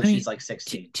totally cool I that mean, she's like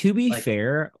 16. to be Like,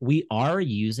 fair, we are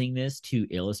using this to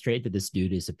illustrate that this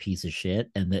dude is a piece of shit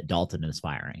and that Dalton is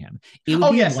firing him. It would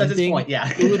oh be yes, that's one his thing. point.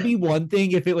 Yeah. It would be one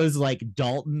thing if it was like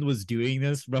Dalton was doing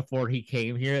this before he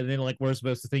came here, and then like we're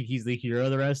supposed to think he's the hero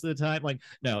the rest of the time. Like,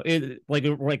 no, it like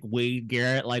Wade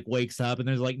Garrett like wakes up and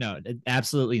there's like, no,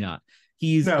 absolutely not. No,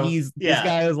 He's this yeah,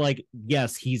 guy is like,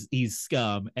 yes, he's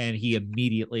scum, and he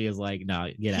immediately is like, no,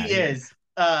 get he out of here. is.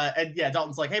 And yeah,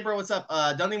 Dalton's like, hey, bro, what's up?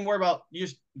 Don't even worry about you.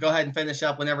 Just go ahead and finish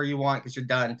up whenever you want because you're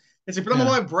done. It's like, but I'm on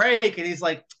Yeah, my break, and he's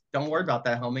like, don't worry about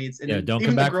that, homie. And yeah, then don't come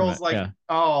even the back from girl's it. like, Yeah,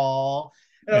 oh,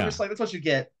 and I'm yeah, just like, that's what you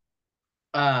get.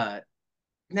 Uh,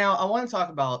 Now I want to talk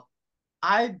about.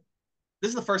 I This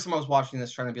is the first time I was watching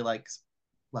this, trying to be like,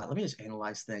 well, let me just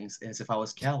analyze things as if I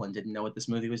was Cal and didn't know what this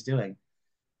movie was doing.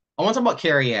 I want to talk about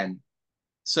Carrie Ann.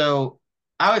 So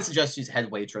I would suggest she's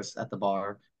head waitress at the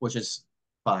bar, which is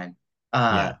fine.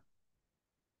 Uh, yeah.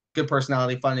 Good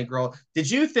personality, funny girl.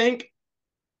 Did you think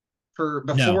for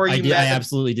No, before I you did. I met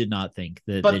absolutely did not think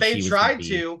that but she was going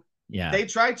to be. Yeah, they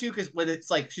tried to because when it's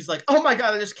like she's like, oh my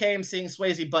god, I just came seeing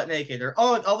Swayze butt naked or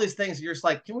oh all these things. You're just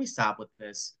like, can we stop with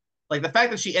this? Like the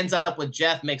fact that she ends up with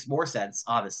Jeff makes more sense.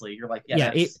 Honestly, you're like, yeah,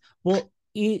 yeah. It that's well,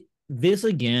 it this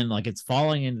again, like it's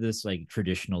falling into this like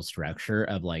traditional structure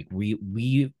of like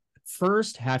we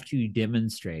first have to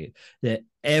demonstrate that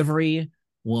every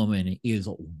woman is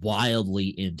wildly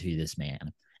into this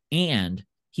man, and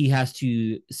he has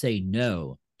to say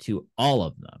no to all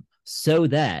of them so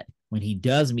that when he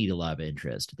does meet a love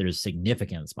interest, there's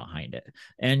significance behind it.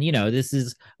 And this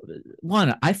is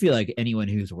one. I feel like anyone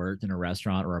who's worked in a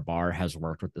restaurant or a bar has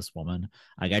worked with this woman.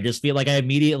 Like I just feel like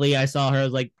I saw her, I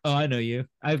was like, oh, I know you.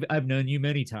 I've known you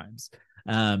many times.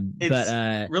 But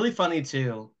it's really funny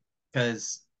too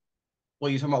because what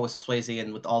you're talking about with Swayze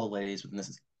and with all the ladies within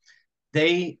this,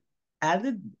 they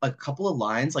added a couple of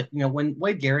lines. Like, when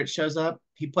Wade Garrett shows up,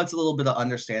 he puts a little bit of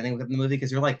understanding within the movie because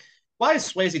you're like, why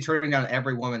is Swayze turning down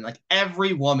every woman? Like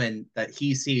every woman that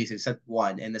he sees except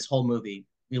one in this whole movie,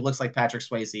 he looks like Patrick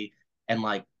Swayze, and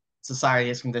like society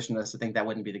has conditioned us to think that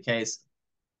wouldn't be the case.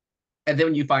 And then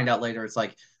when you find out later, it's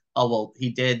like, oh well, he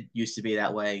did used to be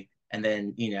that way, and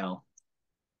then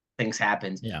things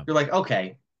happened. yeah. You're like,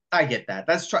 okay, I get that.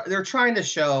 They're trying to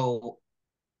show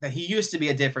that he used to be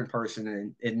a different person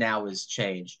and it now is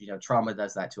changed. Trauma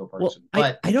does that to a Well, person. I,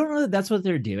 But I don't know that that's what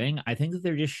they're doing. I think that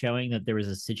they're just showing that there was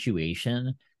a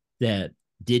situation that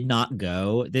did not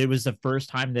go. There was the first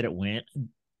time that it went,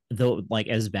 though, like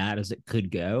as bad as it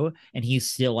could go, and he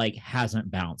still like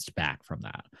hasn't bounced back from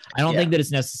that. I don't think yeah, that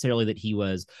it's necessarily that he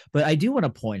was, but I do want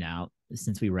to point out,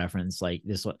 since we reference like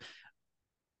this one,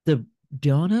 the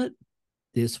donut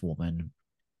this woman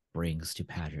brings to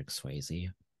Patrick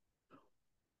Swayze.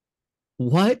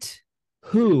 What?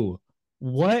 Who?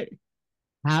 What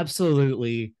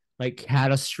absolutely like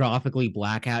catastrophically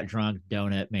blackout drunk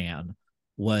donut man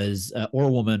was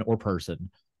or woman or person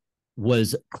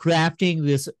was crafting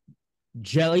this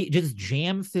jelly just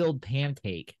jam filled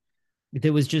pancake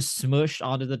that was just smushed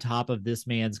onto the top of this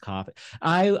man's coffee.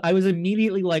 I was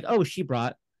immediately like, oh, she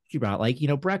brought like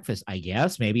breakfast. I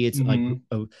guess maybe it's like, mm-hmm.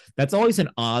 oh, that's always an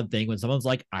odd thing when someone's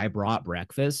like, I brought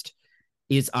breakfast.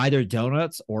 It's either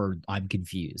donuts or I'm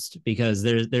confused because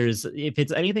there's if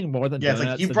it's anything more than Yeah. It's like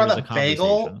donuts, you then brought there's a up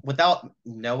bagel conversation. without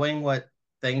knowing what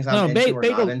things I'm No, into or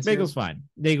not bagel's into. fine.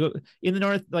 Bagel in the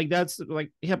north, like that's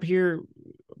like up here.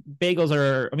 Bagels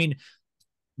are. I mean,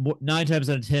 9 times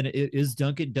out of 10 it is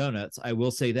Dunkin' Donuts. I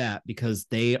will say that because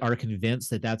they are convinced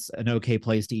that that's an okay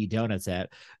place to eat donuts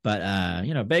at. But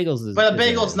bagels is But a is a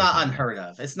bagel's is a not thing. unheard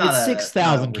of. It's It's six not a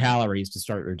thousand calories to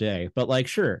start your day. But like,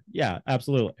 sure, yeah,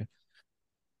 absolutely.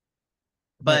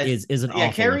 But but is an yeah,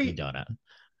 awful looking donut.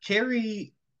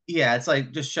 Carrie, yeah, it's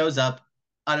like just shows up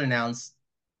unannounced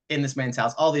in this man's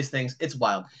house. All these things, it's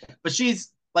wild. But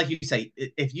she's like you say,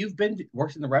 if you've been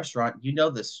worked in the restaurant, you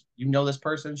know this. You know this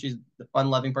person. She's the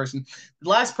fun-loving person. The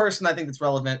last person I think that's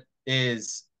relevant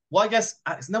is well, I guess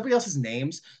nobody else's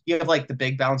names. You have like the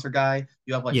big bouncer guy.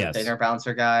 You have like the Yes. dinner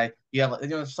bouncer guy. You have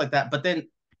just like that. But then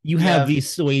you You have have the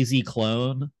Swayze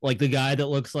clone, like the guy that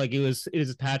looks like it was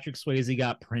Patrick Swayze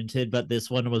got printed, but this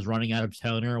one was running out of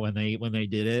toner when they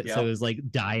did it, so it yep. was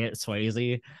like Diet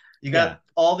Swayze. You Yeah. got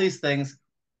all these things,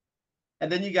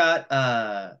 and then you got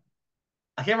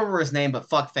I can't remember his name, but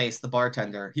fuckface the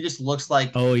bartender. He just looks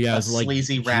like Oh yeah, it a was like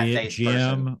sleazy rat face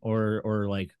person. Jim or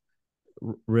like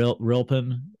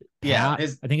Rilpin Yeah, Pat.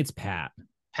 his I think it's Pat.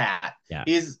 Pat. Yeah.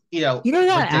 He's You know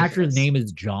that actor's ridiculous. name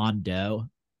is John Doe.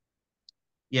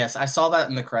 Yes, I saw that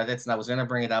in the credits, and I was gonna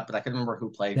bring it up, but I couldn't remember who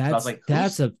played. But I was That's like,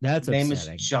 that's whose a that's name is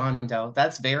upsetting. John Doe?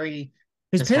 That's very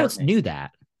His parents disheartening. knew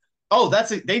that. Oh,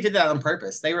 they did that on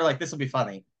purpose. They were like, this will be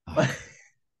funny. Fuck.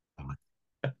 Fuck.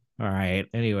 All right.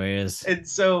 Anyways, And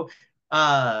so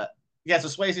uh yeah, so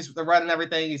Swayze's they're running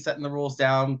everything, he's setting the rules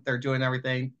down, they're doing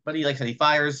everything, but he like I said he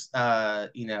fires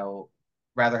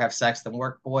rather have sex than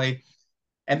work boy.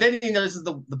 And then he notices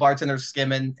the bartender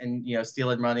skimming and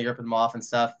stealing money, ripping them off and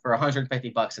stuff for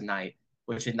 $150 a night,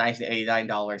 which in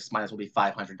 $1989 might as well be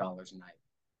 $500 a night.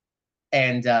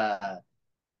 And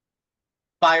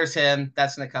fires him.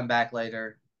 That's gonna come back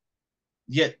later.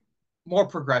 Yet more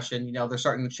progression, they're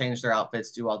starting to change their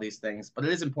outfits, do all these things. But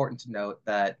it is important to note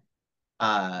that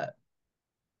uh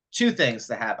two things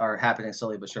that are happening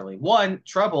slowly but surely. One,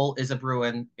 trouble is a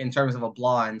brewing in terms of a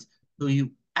blonde who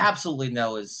you absolutely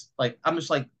know is like, I'm just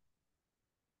like,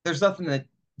 there's nothing that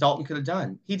Dalton could have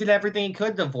done. He did everything he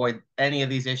could to avoid any of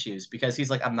these issues because he's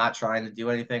like, I'm not trying to do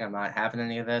anything. I'm not having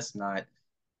any of this. I'm not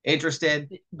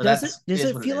interested. But does it that's does is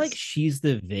it what it feel like is. she's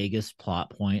the vaguest plot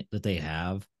point that they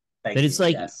have? That Thank it's you.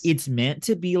 like Yes. it's meant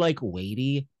to be like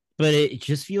weighty, but it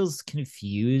just feels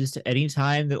confused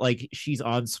anytime that like she's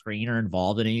on screen or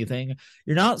involved in anything.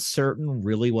 You're not certain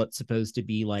really what's supposed to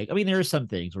be like. I mean, there are some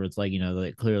things where it's like,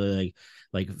 like clearly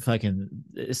like fucking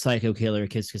psycho killer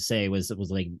Kiss Say was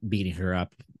like beating her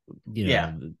up,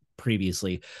 Yeah.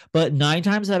 previously. But 9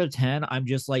 times out of 10, I'm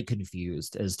just like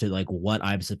confused as to like what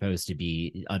I'm supposed to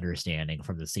be understanding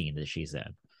from the scene that she's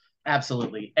in.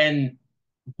 Absolutely. And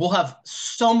we'll have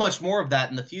so much more of that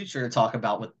in the future to talk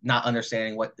about with not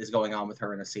understanding what is going on with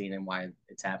her in a scene and why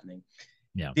it's happening.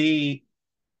 Yeah. The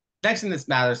next thing that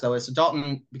matters though is so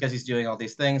Dalton, because he's doing all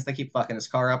these things, they keep fucking his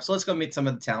car up. So let's go meet some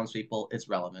of the townspeople. It's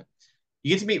relevant.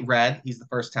 You get to meet Red. He's the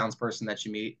first townsperson that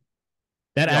you meet.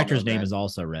 That We all know actor's name Red. is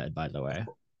also Red, by the way.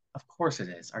 Of course it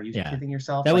is. Are you Yeah. kidding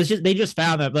yourself? That was Like, just they just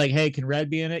found that like, hey, can Red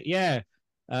be in it? Yeah.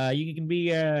 You can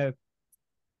be I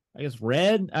guess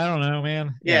Red. I don't know,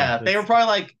 man. Yeah, yeah, they were that's probably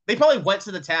like they probably went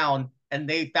to the town and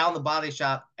they found the body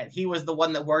shop and he was the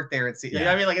one that worked there. You know what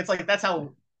yeah, I mean? Like it's like that's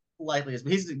how likely it is.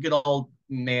 But he's a good old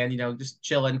man, just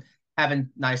chilling, having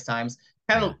nice times.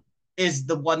 Kind yeah. of is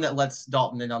the one that lets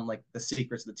Dalton in on like the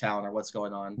secrets of the town or what's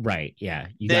going on. Right. Yeah.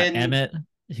 You got Then Emmett,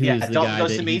 who is yeah, the Dalton guy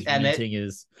goes that to meet he's Emmett. renting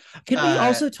his. Can we Uh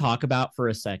also talk about for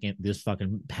a second this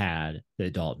fucking pad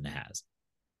that Dalton has?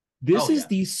 This oh is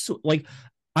yeah. the like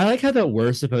I like how that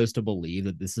we're supposed to believe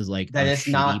that this is like That a it's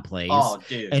shitty not place, oh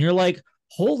dude. and you're like,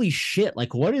 holy shit!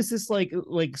 Like, what is this like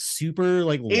super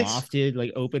like It's lofted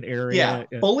like open yeah, area?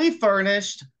 fully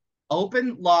furnished,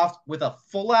 open loft with a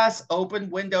full ass open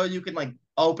window. You can like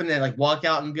open and like walk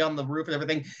out and be on the roof and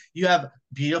everything. You have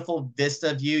beautiful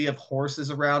vista view. You have horses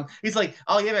around. He's like,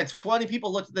 oh yeah, man, 20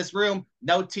 people looked at this room.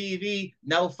 No TV,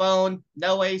 no phone,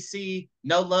 no AC,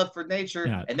 no love for nature,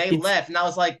 Yeah, and they it's left. And I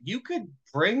was like, you could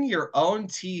bring your own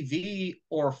TV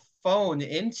or phone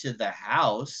into the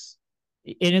house.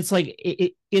 and it's like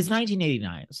it's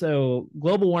 1989, so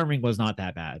global warming was not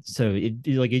that bad. So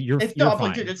like It's no, you're I'm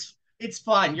like, dude, fine. it's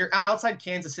fine. You're outside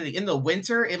Kansas City in the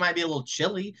winter. It might be a little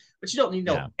chilly, but you don't need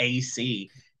Yeah, no AC.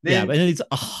 yeah, but Then, it's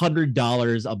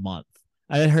 $100 a month.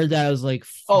 I heard that. I was like,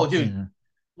 oh, dude, fucking,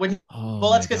 when oh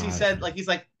well, that's my because he god. said like he's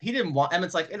like he didn't want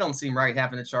Emmett's like it don't seem right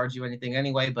having to charge you anything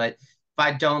anyway, but if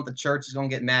I don't, the church is gonna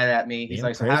get mad at me. He's Yeah,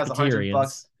 like, so how's the hundred Presbyterians.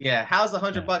 bucks? Yeah, how's the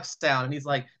hundred Yeah, bucks sound? And he's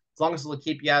like, as long as it'll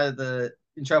keep you out of the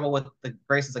in trouble with the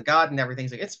graces of God and everything.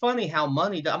 He's like, it's funny how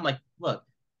money. I'm like, look,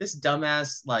 this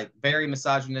dumbass, like very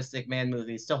misogynistic man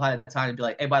movie still had time to be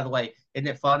like, hey, by the way, isn't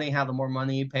it funny how the more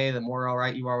money you pay, the more all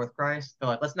right you are with Christ? They're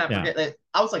like, let's not yeah, forget that.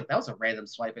 I was like, that was a random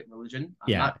swipe at religion. I'm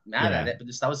yeah, not mad at yeah. it, but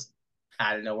just that was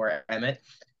out of nowhere, Emmett.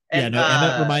 Yeah, And no,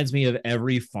 Emmett reminds me of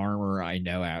every farmer I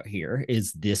know out here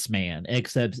is this man,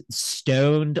 except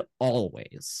stoned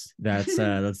always. That's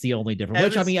the only difference.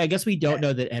 Which I Emmett's mean, I guess we don't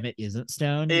know that Emmett isn't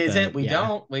stoned, is but it? We yeah,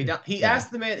 don't. We don't. He yeah.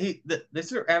 asked the man.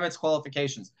 This are Emmett's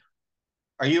qualifications.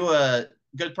 Are you a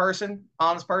good person,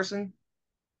 honest person?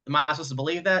 Am I supposed to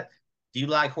believe that? Do you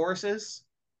like horses?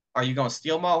 Are you going to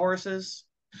steal my horses?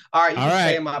 All right, you All can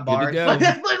stay right, in my good to bar. Like go.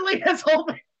 that's literally his whole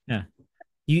thing. Yeah,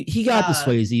 he got the Uh,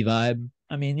 Swayze vibe.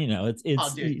 I mean, oh, dude,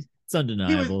 it's he was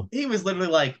undeniable. he was literally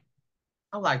like,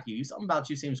 I like you. Something about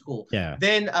you seems cool. Yeah.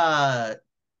 Then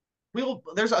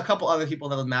there's a couple other people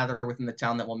that will matter within the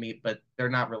town that we'll meet, but they're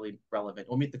not really relevant.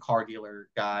 We'll meet the car dealer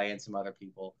guy and some other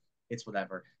people. It's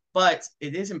whatever. But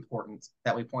it is important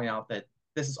that we point out that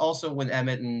this is also when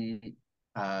Emmett and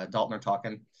Dalton are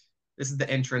talking. This is the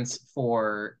entrance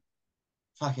for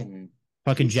fucking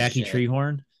Fucking piece of Jackie shit.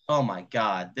 Treehorn. Oh my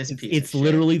god, this piece of It's shit.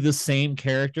 literally the same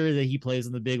character that he plays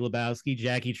in The Big Lebowski,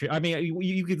 Jackie Tree. I mean,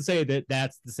 you can say that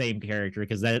that's the same character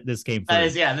because that this came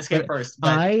first. Yeah, this came But first, but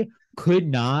I could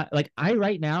not like I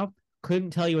right now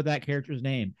couldn't tell you what that character's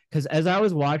name because as I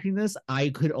was watching this, I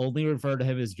could only refer to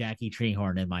him as Jackie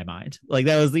Treehorn in my mind. Like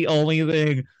that was the only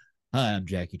thing. Hi, I'm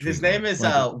Jackie his name Treehorn. is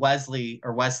Like Wesley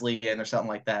or Wesleyan or something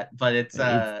like that. But it's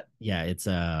it's yeah, it's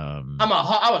I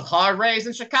was hard raised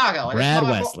in Chicago, and it's Brad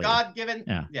my Wesley. God given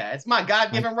Yeah, it's my God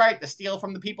I given right to steal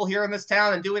from the people here in this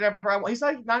town and do whatever I want. He's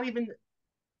like not even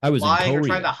I was in lying or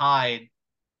trying to Korea. hide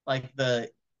like the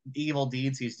evil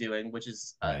deeds he's doing, which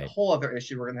is a Right. whole other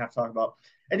issue we're gonna have to talk about.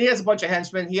 And he has a bunch of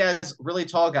henchmen. He has really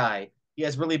tall guy. He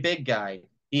has really big guy.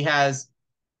 He has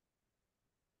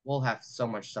we'll have so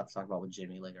much stuff to talk about with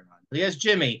Jimmy later on. But he has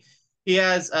Jimmy. He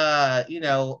has other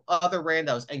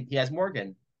randos, and he has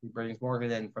Morgan. He brings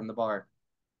Morgan in from the bar,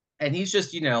 and he's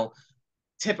just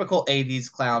typical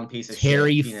 '80s clown piece of shit.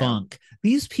 Terry Funk.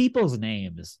 These people's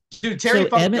names. Dude, Terry So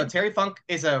Funk. No, Emmett, Terry Funk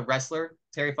is a wrestler.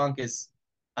 Terry Funk is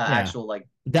yeah, actual like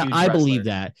that huge I believe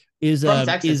wrestler that from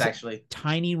Texas, is actually.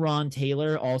 Tiny Ron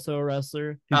Taylor also a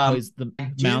wrestler who Um, plays the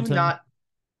I Mountain.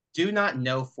 do not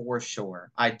know for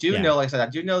sure. I do Yeah, know, like I said, I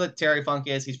do know that Terry Funk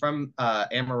is. He's from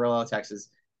Amarillo, Texas.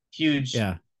 Huge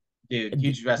yeah. dude, The,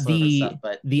 huge wrestler and stuff. the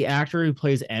But the actor who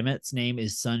plays Emmett's name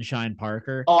is Sunshine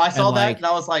Parker, oh, I and saw that, like and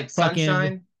I was like, fucking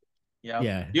sunshine. Yep,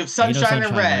 yeah, you have you know sunshine and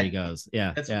Sunshine where he red. goes.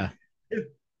 Yeah, That's yeah.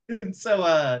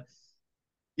 so.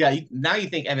 Yeah. Now you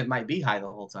think Emmett might be high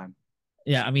the whole time.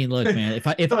 Yeah, I mean, look, man, if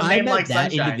So a I name like met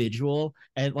that Sunshine. individual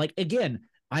and like again,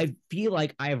 I feel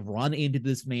like I've run into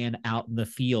this man out in the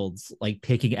fields, like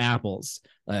picking apples.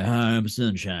 Like, I'm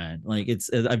sunshine. Like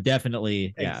I've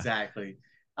definitely, yeah, Exactly.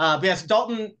 But yeah, so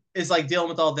Dalton is like dealing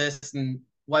with all this, and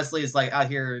Wesley is like out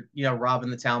here,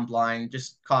 robbing the town blind,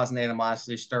 just causing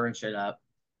animosity, stirring shit up.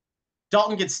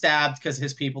 Dalton gets stabbed because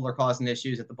his people are causing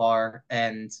issues at the bar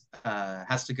and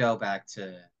has to go back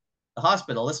to the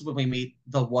hospital. This is when we meet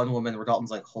the one woman where Dalton's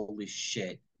like, holy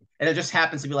shit. And it just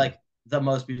happens to be like the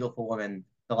most beautiful woman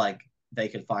that like they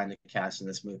could find to cast in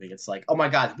this movie. It's like, oh my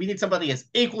god, we need somebody as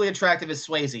equally attractive as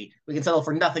Swayze. We can settle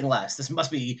for nothing less. This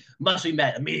must be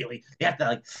met immediately. You have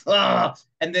to like,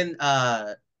 and then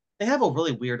they have a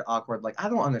really weird, awkward, like I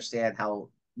don't understand how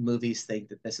movies think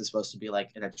that this is supposed to be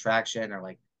like an attraction or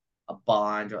like a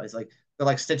bond, or it's like they're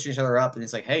like stitching each other up, and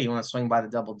it's like, hey, you want to swing by the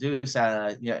double deuce?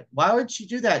 Yeah, why would she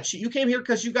do that? You came here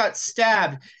because you got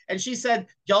stabbed, and she said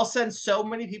y'all send so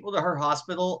many people to her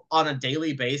hospital on a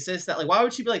daily basis that like, why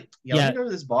would she be like, yeah, let me yeah. go to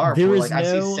this bar There where is like I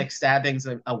see no 6 stabbings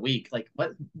a week? Like,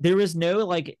 what? there was no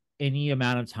like any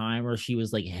amount of time where she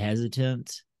was like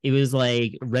hesitant. It was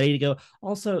like ready to go.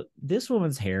 Also, this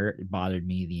woman's hair bothered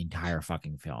me the entire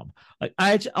fucking film. Like,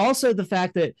 I also the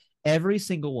fact that every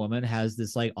single woman has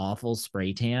this like awful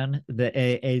spray tan. That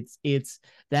it's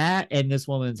that and this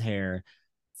woman's hair.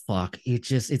 Fuck,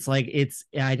 it's like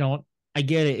I don't. I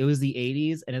get it. It was the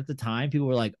 80s, and at the time, people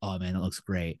were like, "Oh man, it looks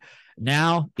great."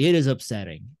 Now it is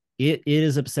upsetting. It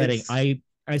is upsetting. It's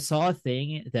I saw a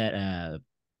thing that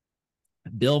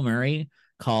Bill Murray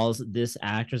calls this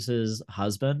actress's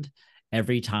husband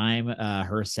every time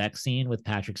her sex scene with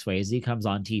Patrick Swayze comes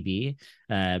on TV.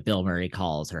 Bill Murray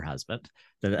calls her husband.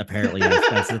 That apparently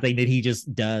that's the thing that he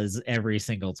just does every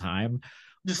single time.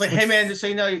 just like, Which hey man, just so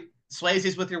you know,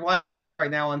 Swayze's with your wife right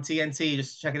now on TNT.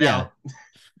 Just check it yeah, out.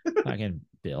 fucking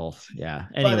Bill. Yeah.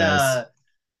 But Anyways,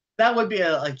 that would be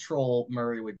a like troll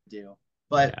Murray would do.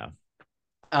 But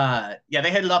yeah. yeah,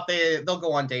 they hit it up. They'll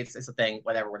go on dates. It's a thing.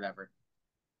 Whatever.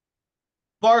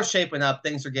 Bar's shaping up.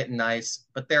 Things are getting nice,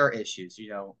 but there are issues.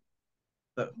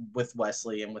 But with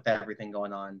Wesley and with everything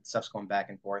going on, stuff's going back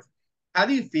and forth. How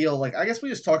do you feel? Like, I guess we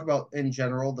just talk about in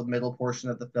general the middle portion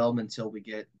of the film until we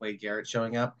get Wade Garrett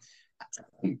showing up.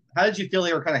 How did you feel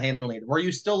they were kind of handling it? Were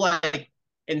you still like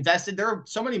invested? There are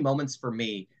so many moments for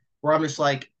me where I'm just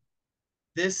like,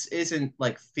 this isn't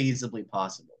like feasibly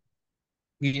possible.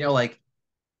 Like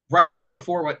right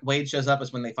before what Wade shows up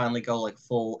is when they finally go like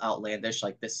full outlandish.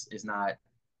 Like this is not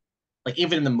like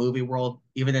even in the movie world,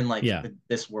 even in like Yeah.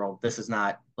 this world, this is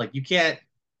not like you can't.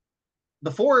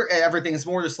 Before everything's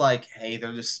more just like, hey,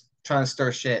 they're just trying to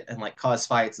stir shit and like cause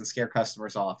fights and scare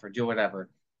customers off or do whatever.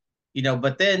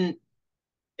 But then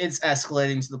it's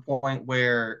escalating to the point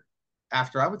where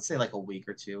after I would say like a week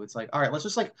or two, it's like, all right, let's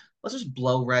just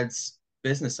blow Red's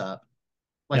business up.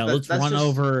 Yeah, Like let's that's run just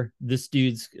over this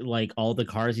dude's like all the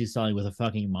cars he's selling with a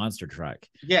fucking monster truck.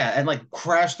 yeah, and like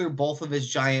crash through both of his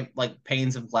giant like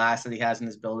panes of glass that he has in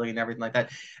his building and everything like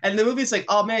that. And the movie's like,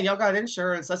 oh man, y'all got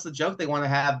insurance. That's the joke they want to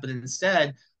have. But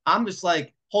instead, I'm just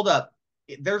like, hold up.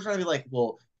 There's gonna be like,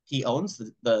 well, he owns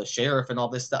the sheriff and all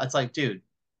this stuff. It's like, dude,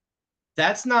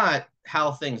 that's not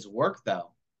how things work,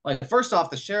 though. Like, first off,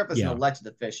 the sheriff is an Yeah, elected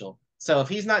official. So if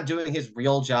he's not doing his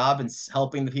real job and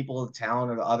helping the people of the town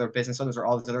or the other business owners or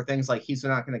all these other things, like he's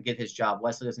not going to get his job.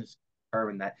 Wesley doesn't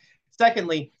determine that.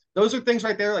 Secondly, those are things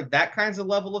right there, like that kinds of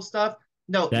level of stuff.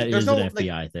 No, that there's is an no like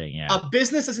FBI thing. Yeah, a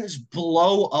business doesn't just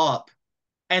blow up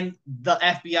and the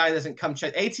FBI doesn't come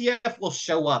check. ATF will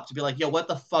show up to be like, yo, what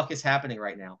the fuck is happening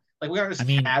right now? Like we aren't I just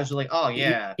mean, casually, oh it,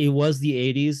 yeah, it was the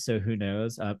 '80s, so who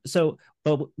knows?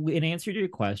 But in answer to your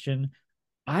question,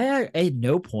 I at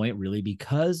no point really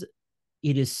because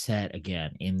it is set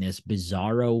again in this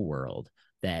bizarro world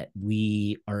that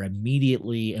we are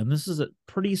immediately, and this is a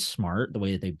pretty smart the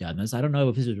way that they've done this. I don't know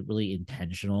if this is really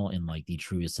intentional in like the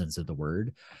truest sense of the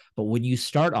word, but when you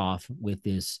start off with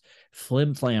this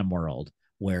flim flam world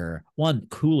where one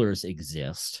coolers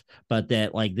exist, but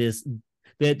that like this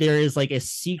that there is like a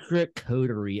secret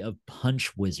coterie of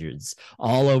punch wizards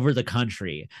all over the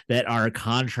country that are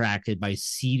contracted by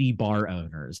seedy bar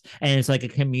owners. And it's like a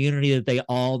community that they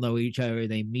all know each other.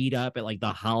 They meet up at like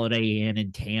the Holiday Inn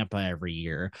in Tampa every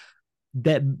year.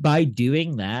 That by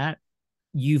doing that,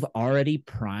 you've already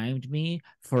primed me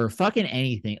for fucking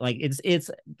anything. Like it's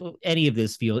any of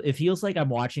this feels it feels like I'm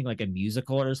watching like a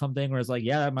musical or something where it's like,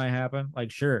 yeah, that might happen.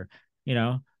 Like, sure, you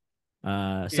know. So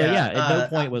yeah. yeah, at no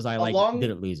point was I like, did Along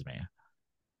it lose me?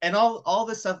 and all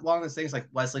this stuff along these things like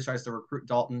Wesley tries to recruit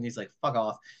Dalton, he's like fuck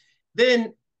off.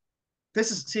 Then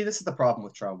this is the problem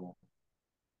with Trouble.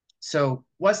 So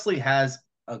Wesley has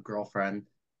a girlfriend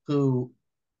who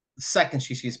the second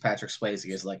she sees Patrick Swayze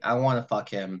is like, I want to fuck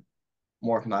him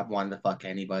more than I've wanted to fuck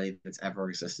anybody that's ever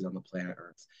existed on the planet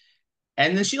Earth.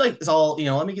 And then she like is all,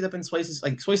 let me get up in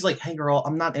Swayze's like, hey girl,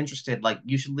 I'm not interested, like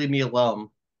you should leave me alone.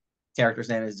 Character's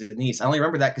name is Denise. I only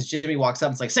remember that because Jimmy walks up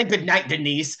and it's like, say good night,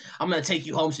 Denise. I'm gonna take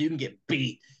you home so you can get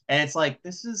beat. And it's like,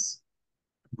 this is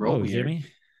real Whoa, weird. Jimmy.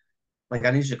 Like,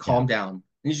 I need you to Yeah, calm down.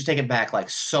 I need you to take it back like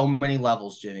so many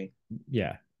levels, Jimmy.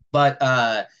 yeah. But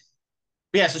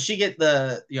yeah, so she get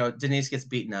the Denise gets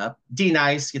beaten up. D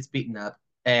Nice gets beaten up,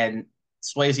 and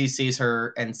Swayze sees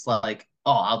her and it's like,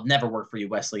 oh, I'll never work for you,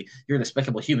 Wesley. You're a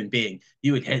despicable human being.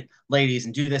 You would hit ladies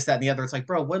and do this, that, and the other. It's like,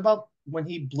 bro, what about when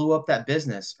he blew up that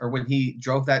business or when he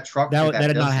drove that truck through That that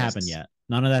had not happened business? yet.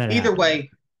 None of that had Either happened yet.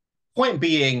 way, point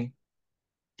being,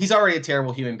 he's already a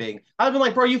terrible human being. I've been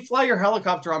like, bro, you fly your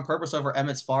helicopter on purpose over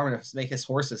Emmett's farm and make his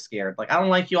horses scared. Like, I don't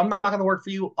like you. I'm not going to work for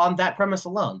you on that premise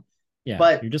alone. Yeah,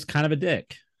 But you're just kind of a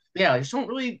dick. yeah, I just don't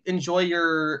really enjoy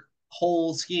your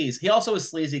whole skis. He also is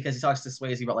sleazy because he talks to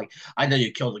Swayze about like, I know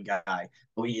you killed a guy,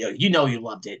 but you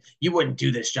loved it. You wouldn't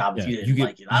do this job if Yeah, you didn't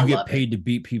like it. I you get love it. paid to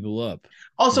beat people up.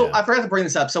 Also, Yeah. I forgot to bring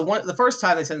this up. So the first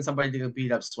time they send somebody to go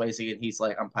beat up Swayze, and he's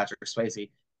like, "I'm Patrick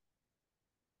Swayze."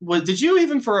 Did you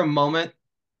even for a moment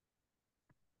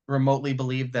remotely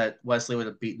believe that Wesley would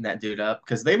have beaten that dude up?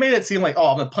 Because they made it seem like, "Oh,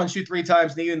 I'm gonna punch you 3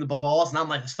 times, knee you in the balls," and I'm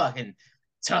like this fucking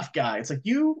tough guy. It's like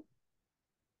you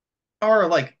are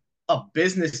like a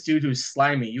business dude who's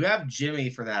slimy. You have Jimmy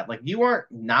for that. Like you aren't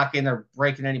knocking or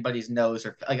breaking anybody's nose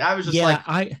or like I was just Yeah, like,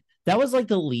 I that was like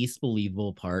the least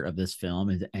believable part of this film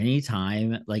is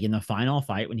anytime like in the final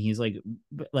fight when he's like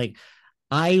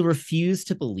I refuse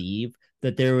to believe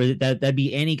that there was that'd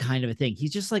be any kind of a thing.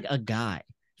 He's just like a guy.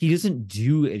 He doesn't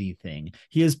do anything.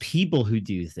 He has people who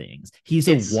do things. He's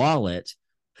a it's wallet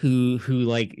who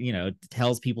like,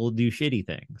 tells people to do shitty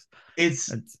things.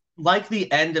 it's It's, like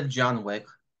the end of John Wick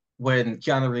when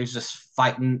Keanu Reeves just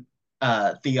fighting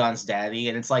Theon's daddy,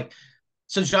 and it's like,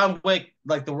 so John Wick,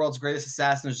 like the world's greatest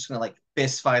assassin, is just gonna like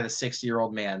fist fight a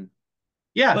 60-year-old man.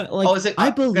 Yeah. but Oh, like is it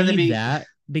I gonna believe be? that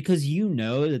because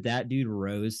that dude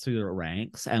rose through the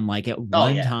ranks and like at Oh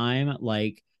one yeah. time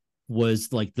like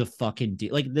was like the fucking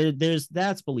dude. Like there's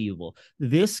that's believable.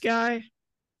 This guy,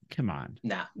 come on.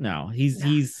 Nah. No, Nah.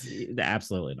 he's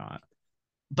absolutely not.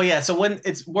 But yeah, so when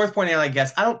it's worth pointing out, I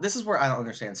guess I don't. This is where I don't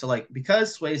understand. So like,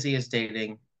 because Swayze is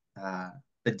dating uh,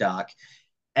 the Doc,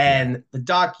 Yeah. and the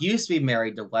Doc used to be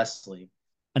married to Wesley,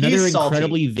 Another he's salty.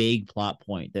 incredibly vague plot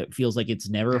point that feels like it's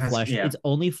never fleshed. Yeah, It's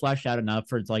only fleshed out enough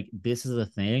for it's like this is a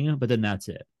thing, but then that's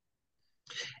it.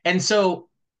 and so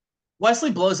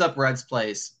Wesley blows up Red's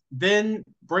place, then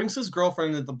brings his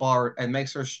girlfriend to the bar and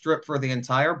makes her strip for the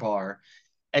entire bar,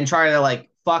 and try to like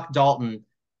fuck Dalton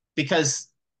because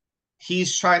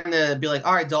he's trying to be like,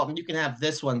 all right, Dalton, you can have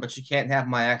this one, but you can't have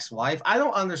my ex-wife. I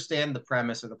don't understand the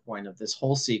premise or the point of this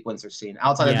whole sequence or scene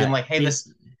outside of being Yeah, like, hey, it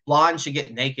this blonde should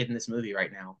get naked in this movie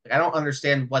right now. Like, I don't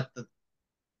understand what the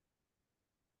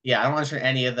I don't understand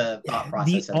any of the thought the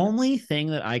process in this. only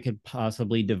thing that I could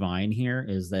possibly divine here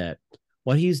is that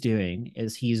what he's doing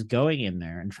is he's going in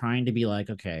there and trying to be like,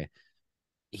 okay,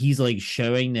 he's like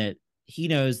showing that he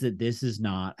knows that this is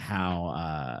not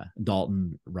how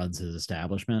Dalton runs his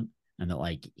establishment, and that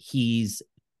like he's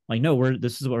like, no, we're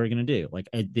this is what we're gonna do. Like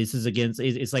this is against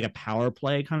it's like a power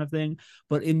play kind of thing,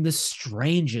 but in the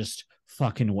strangest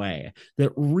fucking way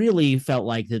that really felt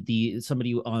like that the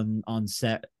somebody on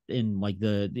set in like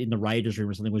the writers room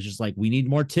or something was just like, we need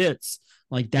more tits.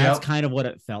 Like that's Yep. kind of what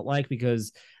it felt like,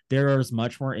 because there are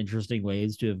much more interesting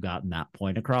ways to have gotten that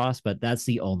point across, but that's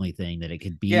the only thing that it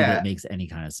could be that Yeah. makes any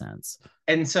kind of sense.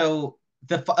 And so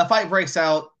a fight breaks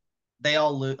out. They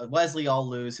all lose. Wesley all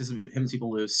lose. Him and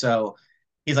people lose. So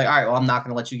he's like, all right, well, I'm not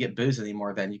going to let you get booze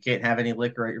anymore. Then you can't have any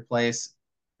liquor at your place.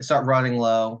 They start running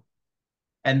low.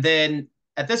 And then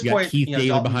at this You got point, Keith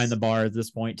David behind the Dalton's, bar at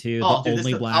this point too, the oh, dude,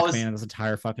 only I black man was, in this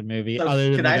entire fucking movie, so other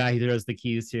than the guy who throws the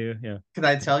keys to. Yeah, could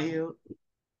I tell you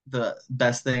the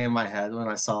best thing in my head when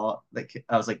I saw that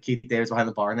I was like, Keith David's behind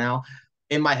the bar now.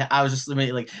 In my head, I was just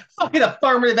immediately like, fucking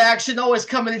affirmative action, always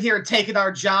coming in here and taking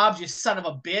our jobs, you son of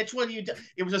a bitch. What do you do?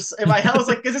 It was just in my head, I was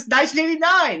like, is this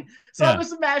 1989? So I'm yeah,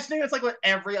 just imagining it's like what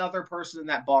every other person in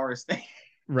that bar is thinking.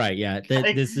 right. Yeah, that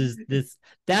Like, this is this.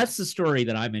 That's the story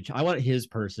that I mentioned. I want his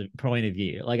person point of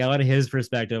view. Like I want his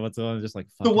perspective. What's on? Just like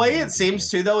the fucking way A, it seems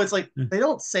dude. too, though, it's like they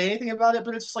don't say anything about it,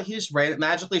 but it's just like he just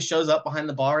magically shows up behind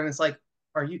the bar and it's like,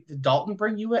 are you, did Dalton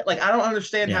bring you it? Like, I don't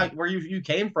understand how Yeah, where you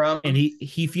came from. and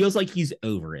he feels like he's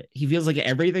over it. He feels like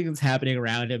everything that's happening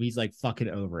around him, he's like fucking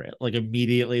over it. Like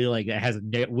immediately, like it has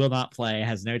no, will not play,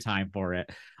 has no time for it.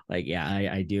 Like, yeah,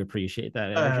 I do appreciate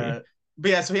that Uh, energy.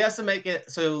 but yeah, so he has to make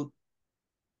it. So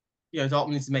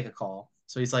Dalton needs to make a call.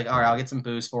 So he's like, all right, Yeah. I'll get some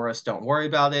booze for us. Don't worry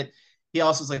about it. He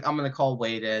also is like, I'm gonna call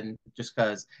Wade in just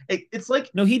because it's like,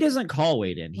 No, he doesn't call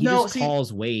Wade in. He no, just see,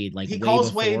 calls Wade like he way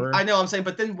calls Wade. I before. know I'm saying,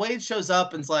 but then Wade shows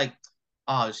up and's like,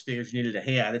 oh, I just figured you needed a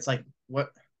hand. It's like, what?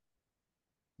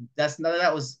 That's none of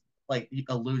that was like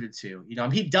alluded to.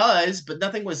 He does, but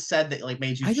nothing was said that like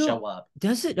made you I don't show up.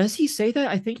 does he say that?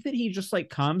 I think that he just like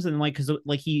comes and like, because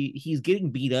like he's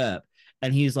getting beat up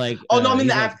and Oh no, I mean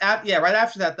he's like, yeah, right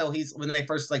after that though, he's when they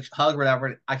first like hug or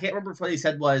whatever. I can't remember if what he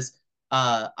said was,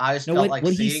 I just no, felt like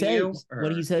seeing you,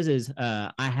 what he or says is,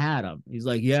 I had him. He's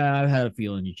like, yeah, I had a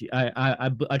feeling that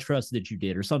I trusted that you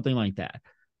did, or something like that.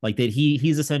 Like that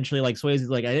he's essentially like Swayze's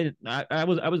like, I didn't, I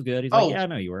was good. He's like, oh yeah, I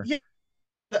know you were. yeah.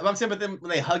 I'm saying, but then when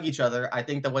they hug each other, I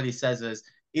think that what he says is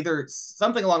either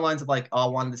something along the lines of like, "Oh, I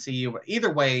wanted to see you." Either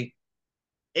way,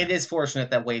 Yeah. it is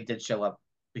fortunate that Wade did show up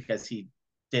because he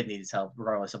did need his help,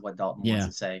 regardless of what Dalton wants Yeah.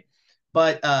 to say.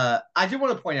 But I do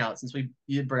want to point out, since you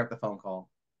did bring up the phone call,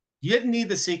 you didn't need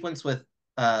the sequence with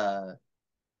uh,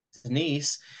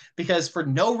 Denise, because for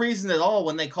no reason at all,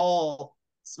 when he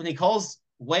calls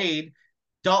Wade,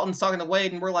 Dalton's talking to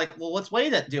Wade, and we're like, well, what's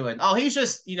Wade doing? Oh, he's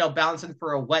just bouncing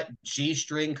for a wet G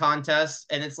string contest,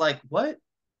 and it's like, what?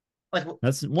 Like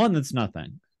That's one, that's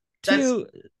nothing. that's Two,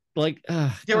 like, they were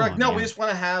come like, on, no, we man. just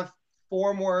want to have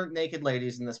four more naked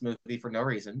ladies in this movie for no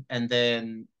reason, and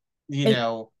then you And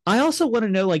know, I also want to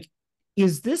know, like,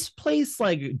 is this place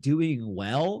like doing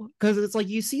well? Because it's like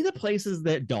you see the places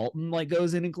that Dalton like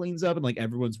goes in and cleans up, and like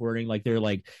everyone's wearing like they're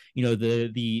like,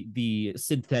 the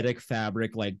synthetic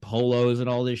fabric like polos and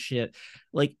all this shit.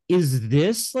 Like, is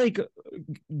this like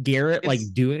Garrett like it's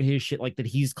doing his shit like that?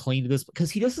 He's cleaned this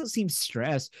because he doesn't seem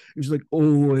stressed. He's like,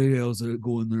 oh, hey, how's it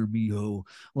going there, mijo?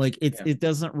 Like yeah, it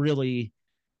doesn't really.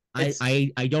 it's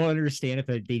I don't understand if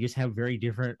they just have very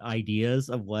different ideas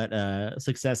of what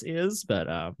success is, but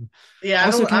yeah,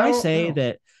 also can I I don't say know.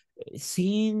 that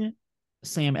seeing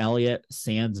Sam Elliott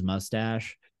sans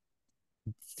mustache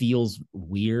feels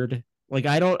weird. Like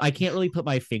I can't really put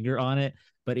my finger on it,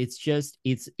 but it's just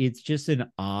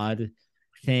an odd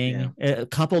Yeah, thing,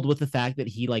 coupled with the fact that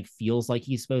he like feels like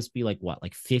he's supposed to be like what,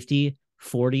 like 50,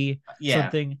 40 yeah.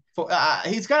 something.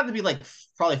 He's got to be like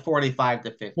probably 45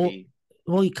 to Well, 50.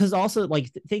 because also like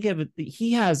think of it,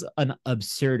 he has an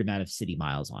absurd amount of city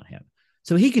miles on him,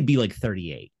 so he could be like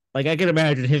 38. Like I can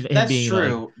imagine him That's being like,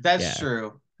 true. That's yeah,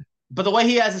 true. But the way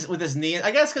he has with his knee,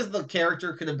 I guess because the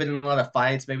character could have been in a lot of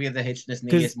fights. Maybe the hitch in his knee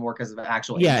because is more because of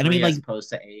actual yeah, and I mean injury as like opposed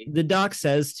to age. the doc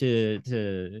says to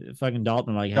fucking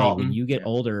Dalton like, hey, when Dalton, you get yeah,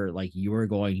 older, like your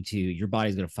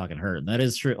body's gonna fucking hurt. And that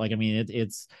is true. Like I mean,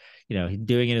 it's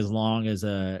doing it as long as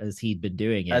he'd been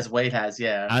doing as it. Wade has,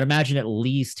 yeah. I'd imagine at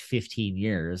least 15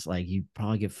 years. Like you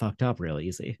probably get fucked up real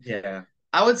easy. Yeah.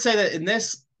 I would say that in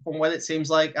this, from what it seems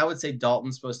like, I would say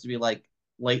Dalton's supposed to be like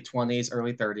late 20s,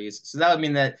 early 30s. So that would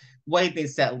mean that Wade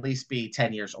needs to at least be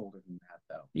 10 years older than that,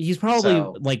 though. He's probably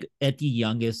So, like at the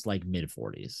youngest, like mid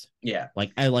 40s. yeah.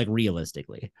 Like I like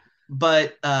realistically.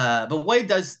 But Wade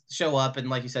does show up, and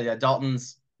like you said, yeah,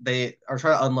 Dalton's they are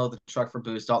trying to unload the truck for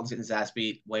booze. Dalton's getting his ass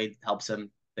beat. Wade helps him.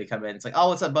 They come in. It's like, oh,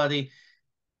 what's up, buddy?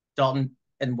 Dalton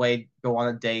and Wade go on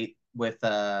a date with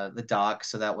the doc,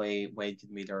 so that way Wade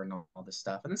can meet her and all this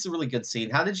stuff. And this is a really good scene.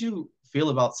 How did you feel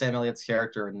about Sam Elliott's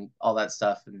character and all that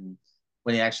stuff, and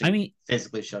when he I actually mean,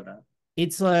 physically showed up?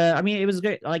 it's I mean, it was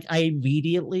great. Like I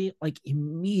immediately,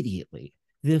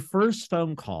 the first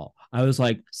phone call, I was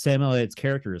like, Sam Elliott's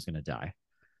character is gonna die.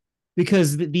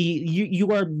 Because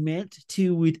you are meant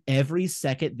to, with every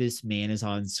second this man is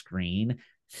on screen,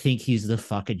 think he's the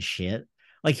fucking shit.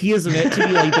 Like he is meant to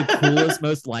be like the coolest,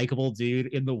 most likable dude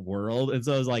in the world. And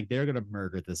so I was like, they're gonna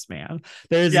murder this man.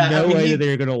 There's Yeah, I no mean way that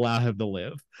they're gonna allow him to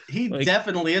live. he Like,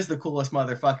 definitely is the coolest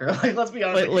motherfucker. Like, let's be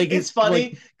honest. like It's like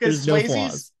funny because there's no Swayze's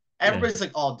flaws. Yeah. everybody's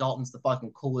like, "Oh, Dalton's the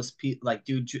fucking coolest like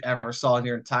dude you ever saw in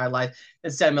your entire life."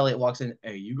 And Sam Elliott walks in,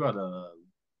 "Hey, you got a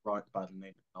right by the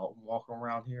name of Dalton walking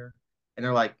around here?" And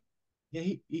they're like,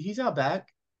 "Yeah, he's out back.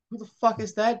 Who the fuck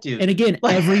is that dude?" And again,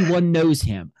 Like, everyone knows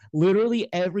him. Literally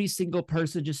every single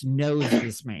person just knows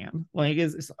this man. Like,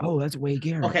 it's oh, that's Wade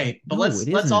Garrett. Like, okay, but no, it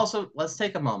let's isn't. also let's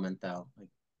take a moment though. Like,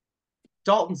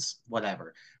 Dalton's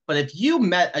whatever. But if you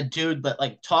met a dude that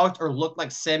like talked or looked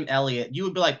like Sam Elliott, you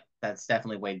would be like, that's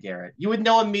definitely Wade Garrett. You would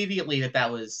know immediately that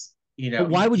that was, But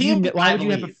why would you? he, Why I would you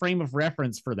have a believe. frame of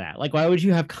reference for that? Like, why would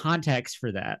you have context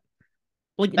for that?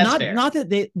 Like, That's fair. not that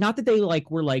they like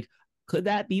were like, could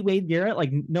that be Wade Garrett?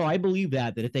 Like, no, I believe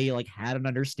that if they like had an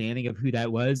understanding of who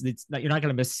that was, it's not, you're not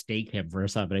going to mistake him for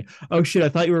somebody. Oh shit, I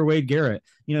thought you were Wade Garrett.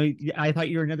 I thought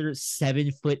you were another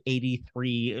 7 foot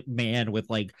 83 man with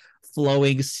like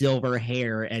flowing silver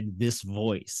hair and this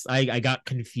voice. I got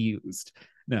confused.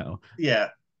 No, Yeah.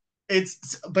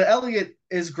 But Elliott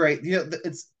is great.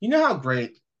 How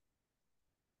great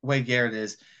Wade Garrett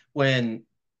is when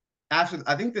after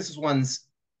I think this is one's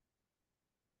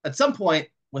at some point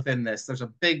within this, there's a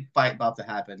big fight about to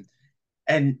happen.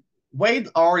 And Wade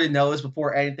already knows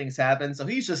before anything's happened. So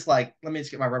he's just like, let me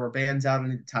just get my rubber bands out. I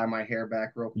need to tie my hair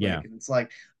back real yeah. quick. And it's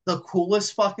like the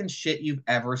coolest fucking shit you've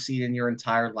ever seen in your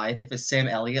entire life is Sam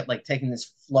Elliott like taking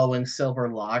his flowing silver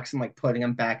locks and like putting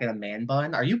them back in a man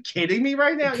bun. Are you kidding me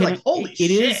right now? You're like, holy It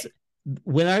shit. is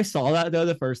when I saw that though,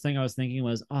 the first thing I was thinking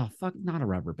was, oh fuck, not a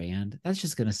rubber band. That's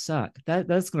just gonna suck.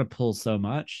 That's gonna pull so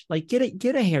much. Like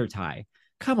get a hair tie.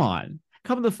 Come on.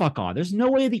 Come the fuck on. There's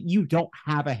no way that you don't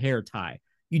have a hair tie.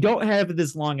 You don't have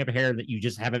this long of hair that you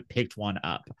just haven't picked one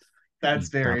up.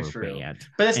 That's You very rubber true. band.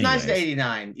 But it's Anyways,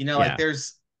 1989. Like yeah,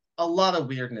 there's a lot of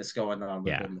weirdness going on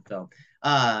yeah. within the film.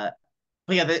 Uh,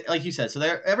 but yeah, like you said, so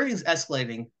everything's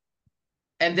escalating,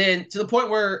 and then to the point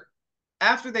where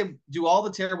after they do all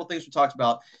the terrible things we talked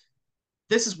about,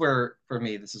 this is where for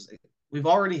me we've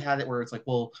already had it where it's like,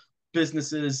 well,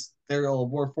 businesses they'll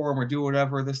work for them or do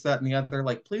whatever, this, that, and the other.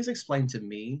 Like, please explain to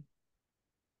me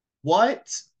what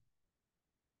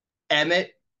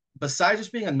Emmett, besides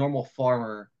just being a normal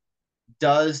farmer,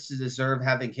 does to deserve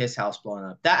having his house blown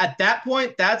up. That at that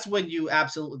point, that's when you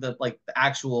absolutely the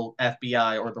actual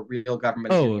FBI or the real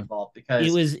government is getting Oh, involved because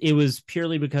it was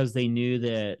purely because they knew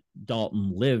that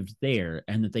Dalton lived there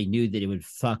and that they knew that it would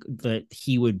fuck that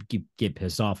he would get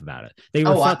pissed off about it. They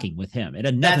were oh, fucking with him. It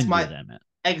had that's nothing to do my with Emmett.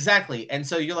 exactly. And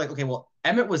so you're like, okay, well,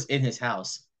 Emmett was in his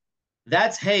house.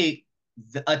 That's hey,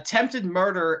 the attempted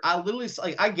murder. I literally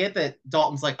like I get that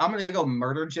Dalton's like I'm gonna go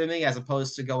murder Jimmy as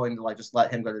opposed to going to like just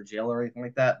let him go to jail or anything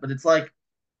like that. But it's like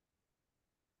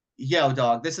yo,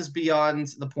 dog, this is beyond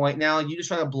the point now. You just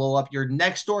try to blow up your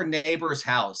next door neighbor's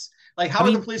house. Like, I how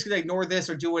are the mean, police going to ignore this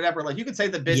or do whatever? Like, you could say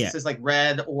the yeah. business is like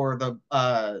red or the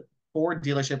Ford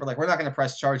dealership are like, we're not going to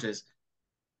press charges.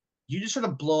 You just try to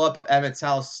blow up Emmett's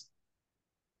house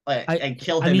I and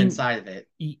kill I him mean, inside of it.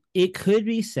 it could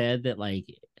be said that like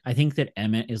I think that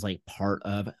Emmett is like part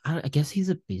of I guess he's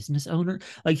a business owner.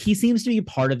 Like he seems to be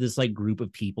part of this like group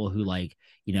of people who like,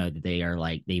 they are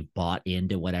like they've bought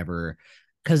into whatever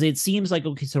because it seems like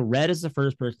okay, so Red is the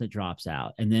first person that drops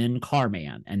out, and then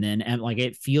Carman, and like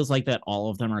it feels like that all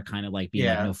of them are kind of like being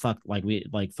like, Yeah, no, fuck, like we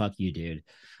like fuck you, dude.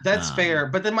 that's Um, fair.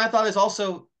 But then my thought is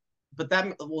also, but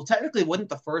that well, technically, wouldn't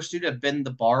the first dude have been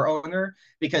the bar owner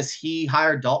because he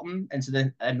hired Dalton, and so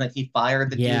then and like he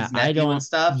fired the yeah, dude's I nephew and don't.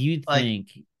 stuff? Like,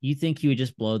 You think you would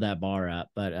just blow that bar up,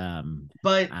 but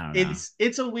but I don't know.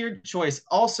 it's a weird choice.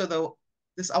 Also, though,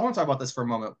 this. I want to talk about this for a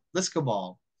moment. This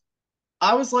cabal.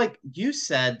 I was like, you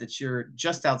said that you're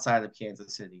just outside of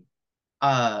Kansas City.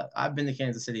 I've been to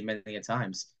Kansas City many a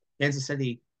times. Kansas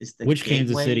City is the Which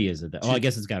Kansas City gateway is it? Oh, I to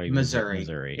guess it's got to be Missouri.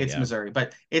 Missouri. It's Yeah. Missouri,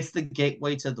 but it's the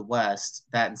gateway to the West.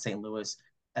 That in St. Louis.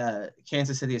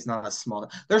 Kansas City is not a small.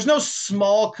 There's no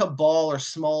small cabal or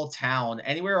small town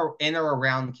anywhere in or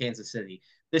around Kansas City.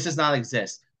 This does not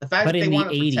exist. The fact But that they in the want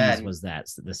to 80s, pretend, was that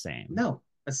the same? no,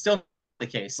 that's still the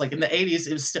case. Like in the 80s,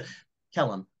 it was still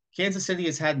Kellen. Kansas City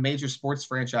has had major sports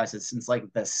franchises since like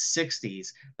the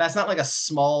 60s. That's not like a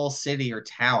small city or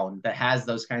town that has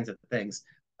those kinds of things.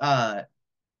 Uh,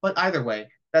 but either way,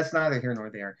 that's neither here nor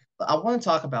there. But I want to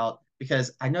talk about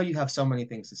because I know you have so many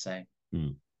things to say. Hmm.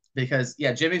 Because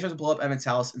yeah, Jimmy tries to blow up Emmett's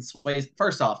house and Swayze.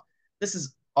 First off, this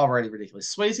is already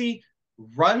ridiculous. Swayze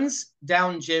runs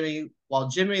down Jimmy while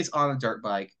Jimmy is on a dirt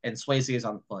bike and Swayze is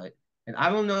on foot. And I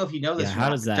don't know if you know Yeah, this or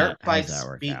not, but dirt how does that bikes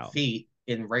work beat out? feet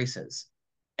in races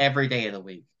every day of the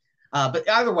week. But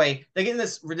either way, they get in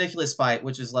this ridiculous fight,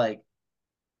 which is like,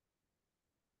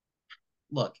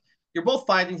 look, you're both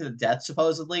fighting to the death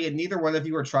supposedly, and neither one of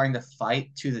you are trying to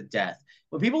fight to the death.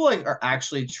 When people like are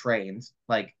actually trained,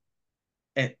 like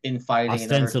in fighting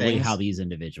and other Ostensibly how things, these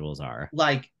individuals are.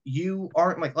 like you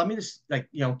aren't like let me just like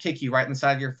kick you right in the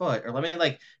side of your foot or let me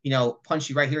like punch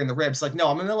you right here in the ribs. Like no,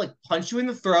 I'm gonna like punch you in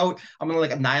the throat. I'm gonna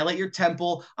like annihilate your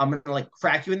temple. I'm gonna like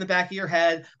crack you in the back of your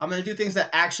head. I'm gonna do things that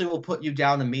actually will put you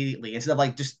down immediately instead of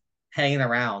like just hanging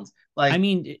around. I Like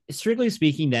mean, strictly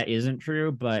speaking, that isn't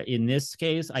true. But in this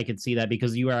case, I could see that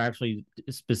because you are actually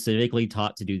specifically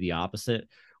taught to do the opposite,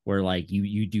 where like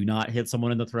you do not hit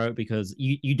someone in the throat because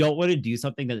you don't want to do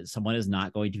something that someone is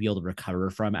not going to be able to recover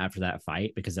from after that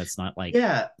fight because that's not like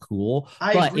yeah, cool.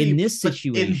 I But in agree. this But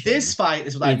in this situation, fight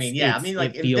is what I mean. Yeah, I mean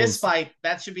like it in this feels fight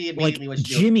that should be like immediately what you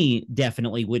do. Jimmy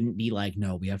definitely wouldn't be like,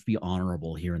 no, we have to be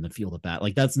honorable here in the field of battle.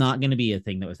 Like that's not going to be a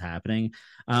thing that was happening.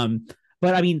 Um,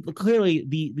 but I mean, clearly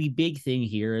the big thing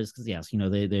here is because yes,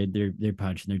 they're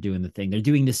punching, they're doing the thing, they're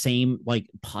doing the same like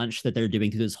punch that they're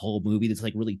doing through this whole movie. That's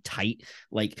like really tight,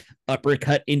 like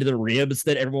uppercut into the ribs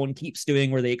that everyone keeps doing,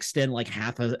 where they extend like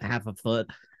half a foot.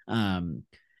 Um,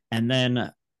 and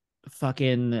then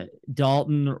fucking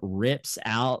Dalton rips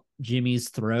out Jimmy's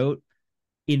throat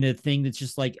in a thing that's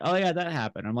just like, oh yeah, that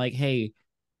happened. I'm like, hey,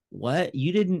 what?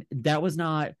 You didn't, that was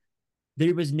not,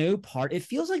 there was no part. It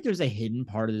feels like there's a hidden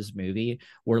part of this movie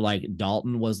where like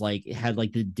Dalton was like, had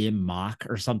like the dim mock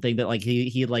or something that like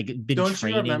he had like been Don't you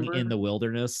training in remember? the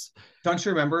wilderness. Don't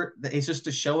you remember that it's just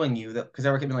showing you that because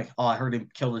everyone can be like, oh, I heard him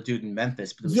kill a dude in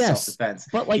Memphis, but it was self Yes. defense.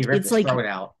 But He like, ripped it's his like, throat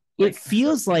out. Like,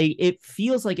 it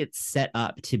feels like it's set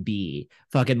up to be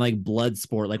fucking like blood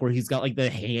sport, like where he's got like the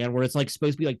hand where it's like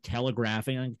supposed to be like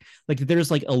telegraphing, like there's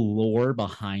like a lore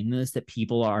behind this that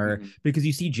people are mhm. because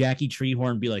you see Jackie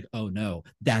Treehorn be like, oh no,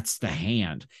 that's the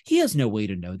hand. He has no way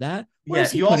to know that. Where is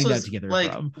Yeah. he You putting also that together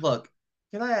like from? look.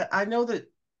 Can I know that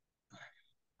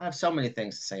I have so many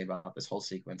things to say about this whole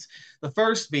sequence. The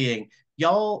first being,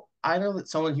 y'all, I know that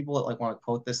so many people like want to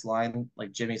quote this line,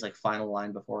 like Jimmy's like final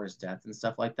line before his death and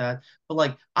stuff like that. But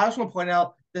like, I just want to point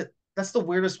out that that's the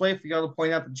weirdest way for y'all to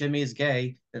point out that Jimmy is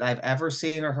gay that I've ever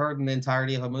seen or heard in the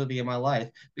entirety of a movie in my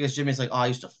life. Because Jimmy's like, oh, I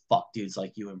used to fuck dudes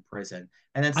like you in prison,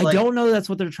 and it's I like, don't know that's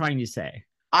what they're trying to say.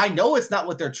 I know it's not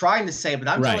what they're trying to say, but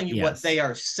I'm Right, telling you what they yes.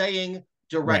 are saying Right,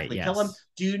 directly. Kellum, yes.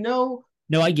 do you know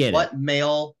No, I get it. what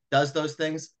male does those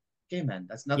things? Gay men.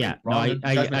 That's Yeah, nothing no, wrong or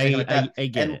judgment or anything like that. I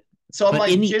get And it. so I'm But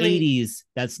in like, the Jimmy, 80s,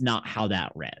 that's not how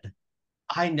that read.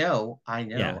 I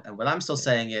Yeah. know. And what I'm still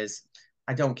saying is,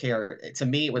 I don't care. To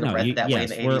me, it would have No, read you that way in yes,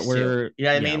 the 80s too. You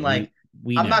know what I mean? Like,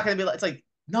 we I'm not know. gonna be like, it's like,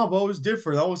 no, but it was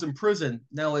different. I was in prison.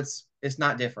 No, it's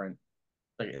not different.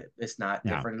 Like, it's not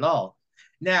No. different at all.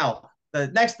 Now, the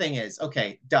next thing is,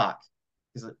 okay, Doc.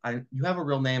 Because you have a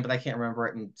real name, but I can't remember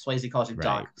it. And Swayze calls you Right.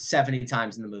 Doc 70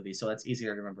 times in the movie, so that's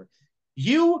easier to remember.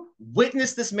 You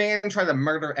witnessed this man try to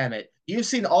murder Emmett. You've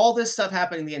seen all this stuff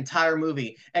happening the entire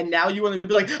movie, and now you want to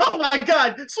be like, "Oh my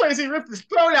God, Swayze ripped his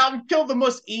throat out and killed the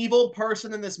most evil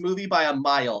person in this movie by a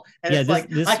mile." And Yeah, it's like,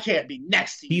 I can't be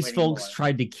next to you these folks anymore.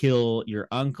 tried to kill your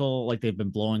uncle, like they've been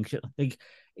blowing like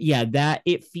yeah, that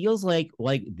it feels like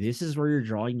this is where you're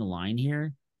drawing the line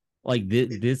here. Like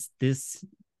this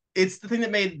It's the thing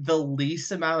that made the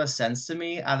least amount of sense to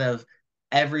me out of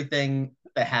everything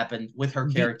that happened with her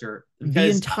the character the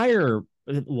because entire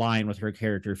line with her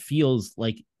character feels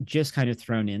like just kind of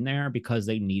thrown in there because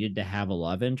they needed to have a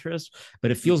love interest,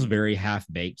 but it feels mm-hmm. very half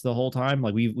baked the whole time.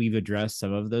 Like we've addressed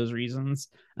some of those reasons.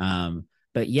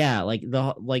 But yeah, like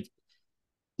the like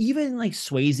even like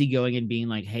Swayze going and being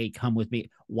like, "Hey, come with me."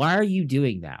 Why are you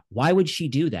doing that? Why would she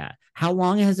do that? How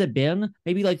long has it been?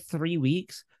 Maybe like 3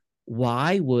 weeks.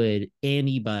 why would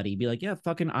anybody be like, yeah,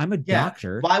 fucking, I'm a Yeah.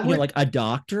 doctor, Why you know, would like a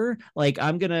doctor, like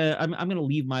I'm gonna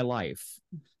leave my life.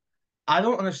 I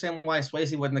don't understand why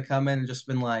Swayze wouldn't have come in and just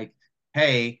been like,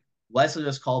 "Hey, Wesley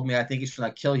just called me. I think he's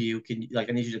trying to kill you. Can you like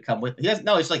I need you to come with me." He has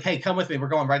no. He's like, "Hey, come with me. We're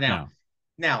going right now." No.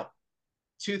 Now,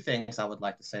 two things I would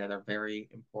like to say that are very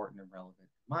important and relevant in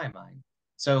my mind.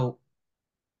 So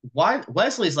why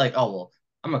Wesley's like, "Oh well,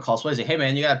 I'm gonna call Swayze. Hey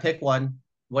man, you gotta pick one.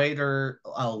 Wade or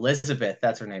Elizabeth,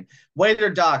 that's her name. Wade or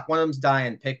Doc, one of them's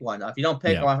dying. Pick one. If you don't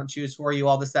pick, Yeah, I'll have to choose for you.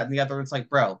 All this, that, and the other. It's like,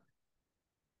 bro,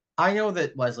 I know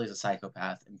that Wesley's a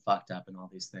psychopath and fucked up and all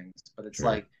these things, but it's sure.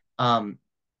 like, um,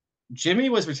 Jimmy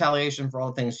was retaliation for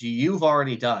all the things you've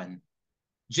already done.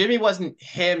 Jimmy wasn't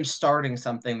him starting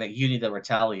something that you need to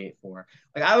retaliate for.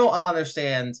 Like, I don't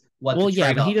understand what the Well, yeah,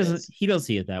 trade but off is. he don't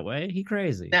see it that way. He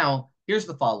crazy. Now, here's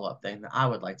the follow up thing that I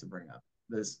would like to bring up.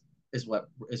 This is what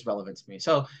is relevant to me.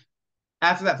 So,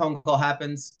 after that phone call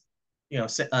happens,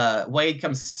 Wade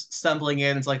comes stumbling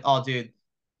in. It's like, oh, dude,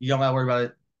 you don't got to worry about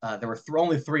it. There were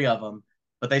only three of them,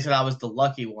 but they said I was the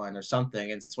lucky one or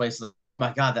something. And Sway's like,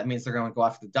 my God, that means they're going to go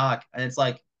after the doc. And it's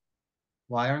like,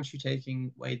 why aren't you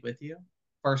taking Wade with you?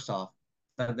 First off,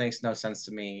 that makes no sense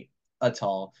to me at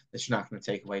all that you're not going to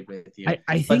take Wade with you. I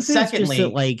But think that it's just that secondly,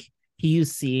 like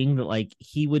he's seeing that like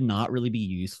he would not really be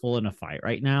useful in a fight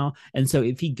right now. And so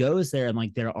if he goes there and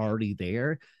like they're already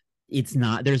there, it's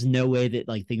not there's no way that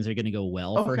like things are gonna go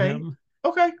well for okay, him.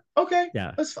 okay,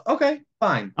 Yeah. okay,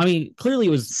 fine. I mean, clearly it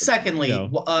was, Secondly, yeah.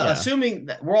 assuming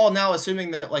that we're all now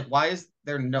assuming that like why is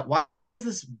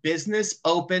this business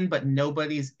open but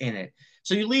nobody's in it?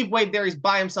 So you leave Wade there, he's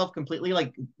by himself completely.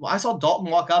 Like I saw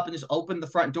Dalton walk up and just open the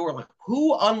front door. Like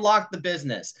who unlocked the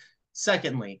business?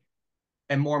 Secondly,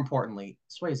 and more importantly,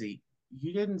 Swayze,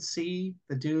 you didn't see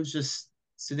the dudes just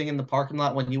sitting in the parking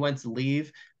lot when you went to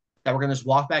leave that we're gonna just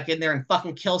walk back in there and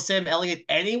fucking kill Sam Elliott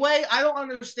anyway? I don't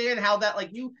understand how that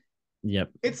like you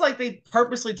Yep. it's like they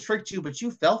purposely tricked you, but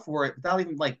you fell for it without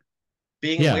even like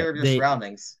being Yeah. aware of your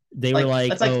surroundings. They were Like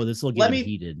like, it's like oh, this will get let him me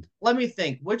heated. let me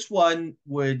think which one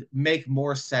would make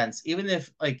more sense, even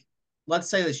if like let's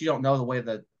say that you don't know the way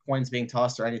the coin's being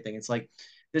tossed or anything. It's like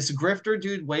this grifter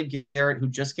dude Wade Garrett who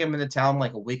just came into town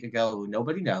like a week ago who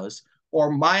nobody knows,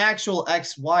 or my actual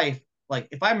ex-wife. Like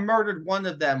if I murdered one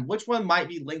of them, which one might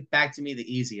be linked back to me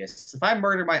the easiest? If I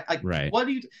murder my like, Right. what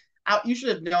do you? You should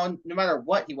have known no matter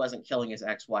what he wasn't killing his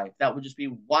ex-wife. That would just be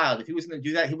wild. If he was going to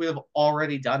do that, he would have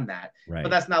already done that. But Right.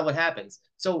 that's not what happens.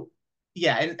 So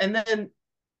yeah, and then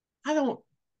I don't.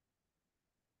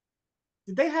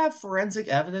 Did they have forensic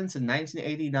evidence in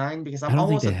 1989? Because I I'm don't think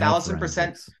almost they a have thousand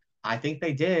percent. forensics. I think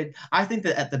they did. I think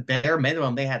that at the bare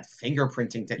minimum, they had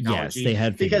fingerprinting Yes, technology they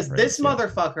had because this fingerprints. Yeah.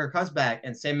 motherfucker comes back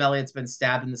and Sam Elliott's been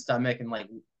stabbed in the stomach and like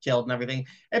killed and everything.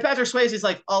 And Patrick Swayze's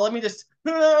like, oh, let me just,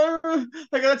 I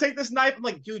gotta take this knife. I'm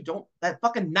like, dude, don't, that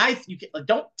fucking knife, you can, like,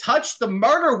 don't touch the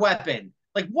murder weapon.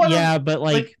 Like, what are, Yeah, but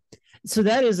like, like so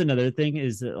that is another thing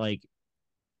is that like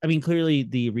I mean, clearly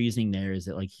the reasoning there is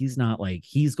that like he's not like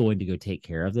he's going to go take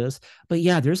care of this. But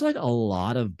yeah, there's like a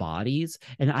lot of bodies,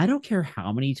 and I don't care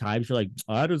how many times you're like,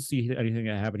 oh, I don't see anything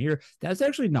that happened here. That's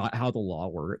actually not how the law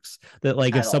works. That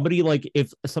like at all.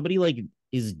 if somebody like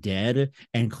is dead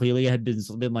and clearly had been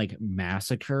like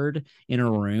massacred in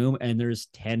a room, and there's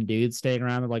 10 dudes staying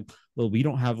around, and like, well, we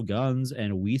don't have guns,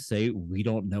 and we say we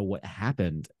don't know what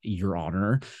happened, Your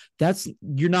Honor. That's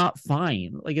you're not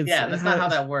fine. Like it's Yeah, that's not how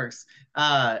that works.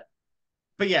 Uh,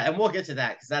 but yeah, and we'll get to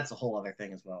that because that's a whole other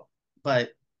thing as well.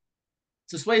 But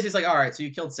so Swayze's like, all right, so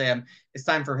you killed Sam. It's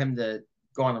time for him to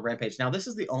go on the rampage. Now, this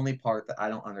is the only part that I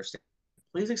don't understand.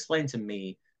 Please explain to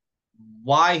me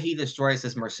why he destroys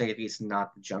his Mercedes,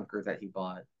 not the junker that he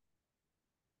bought.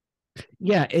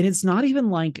 yeah, and it's not even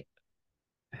like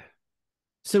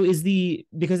so is the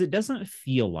because it doesn't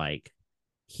feel like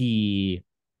he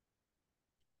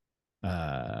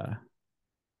uh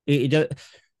it does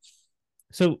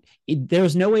so there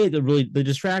was no way that really the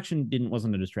distraction didn't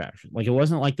wasn't a distraction. Like it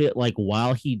wasn't like that like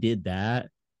while he did that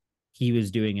he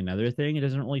was doing another thing. It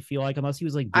doesn't really feel like unless he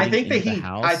was like I getting think that into the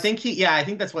house. yeah, I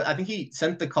think that's what I think he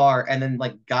sent the car and then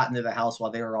like got into the house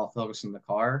while they were all focused in the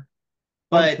car.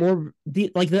 But Or the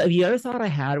like the other thought I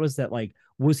had was that like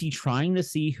was he trying to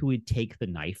see who would take the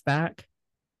knife back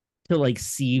to like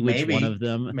see which one of maybe,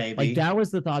 them like maybe, that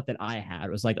was the thought that I had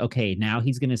was like okay now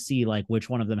he's gonna see like which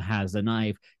one of them has the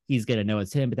knife, he's gonna know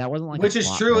it's him, but that wasn't like a which is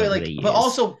plot true. point that they Like, but used.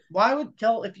 also, why would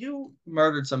Kel if you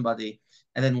murdered somebody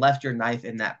and then left your knife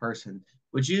in that person?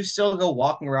 Would you still go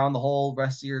walking around the whole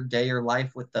rest of your day or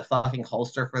life with the fucking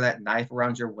holster for that knife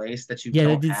around your waist that you Yeah, that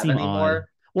don't did have seem odd. anymore?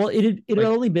 Well, it had Like,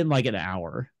 only been like an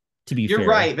hour. To be You're fair,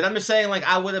 right, but I'm just saying, like,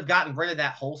 I would have gotten rid of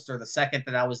that holster the second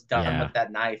that I was done yeah. with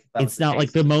that knife. If that was It's the not like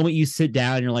case. the moment you sit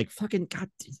down and you're like, fucking god,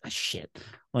 shit.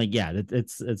 Like, yeah,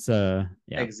 it's yeah,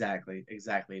 Exactly,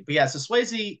 exactly. But yeah, so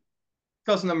Swayze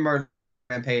goes on the murder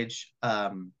rampage,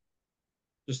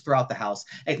 just throughout the house,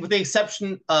 with the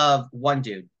exception of one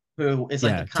dude who is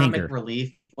like the yeah. comic Tinker,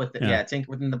 relief with the yeah, Tink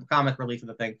within the comic relief of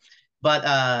the thing.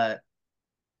 But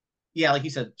yeah, like you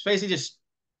said, Swayze just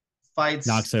fights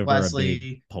knocks over a big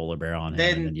Wesley. polar bear on him,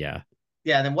 and then Then yeah,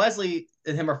 yeah, then Wesley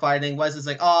and him are fighting. Wesley's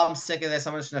like, "Oh, I'm sick of this.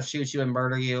 I'm just gonna shoot you and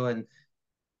murder you." And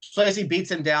Swayze beats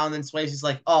him down. Then Swayze's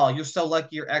like, "Oh, you're so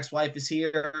lucky your ex-wife is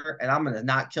here, and I'm gonna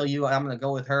not kill you. I'm gonna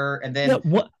go with her." And yeah.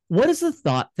 then What is the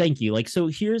thought? Thank you. Like, so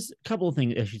here's a couple of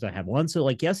things issues I have. One, so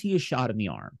like, yes, he is shot in the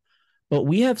arm, but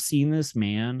we have seen this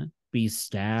man be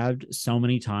stabbed so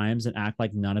many times and act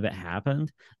like none of it happened,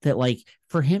 that like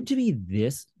for him to be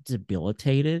this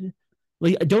debilitated,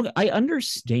 like I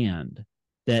understand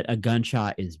that a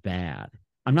gunshot is bad.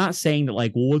 I'm not saying that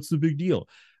like, well, what's the big deal?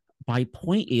 My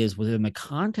point is, within the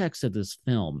context of this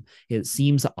film, it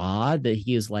seems odd that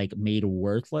he is like made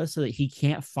worthless so that he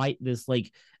can't fight this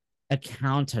like a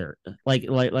counter, like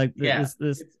yeah,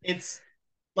 this it's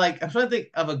like I'm trying to think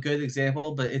of a good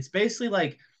example, but it's basically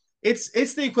like it's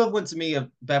the equivalent to me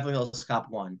of Beverly Hills Cop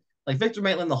 1. Like Victor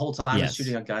Maitland the whole time is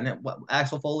shooting yes. a gun at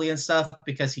Axel Foley and stuff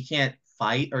because he can't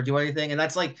fight or do anything, and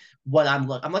that's like what I'm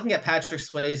looking at Patrick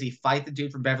Swayze fight the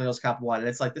dude from Beverly Hills Cop 1, and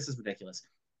it's like this is ridiculous.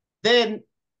 Then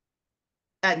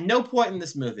at no point in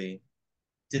this movie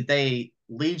did they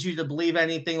lead you to believe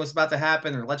anything was about to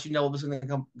happen or let you know what was going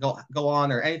to go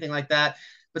on or anything like that.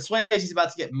 But Swayze's about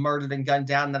to get murdered and gunned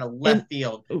down in a And left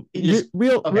field. He just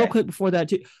real okay. quick before that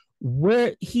too,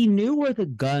 where he knew where the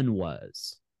gun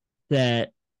was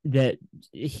that that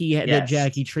he had, that Yes.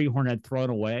 Jackie Treehorn had thrown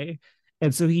away,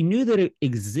 and so he knew that it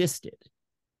existed.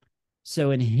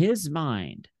 So in his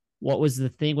mind, what was the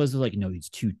thing was like, no, he's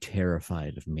too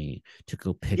terrified of me to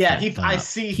go pick Yeah, that gun I up.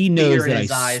 see He knows fear in that I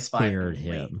his eyes scared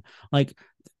finally. him. Like,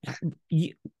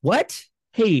 what?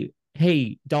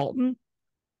 Hey, Dalton,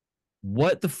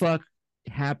 what the fuck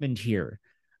happened here?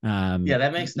 Yeah,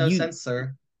 that makes no You sense,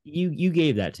 sir. you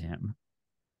gave that to him.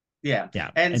 Yeah. Yeah,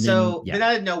 And and then so yeah, then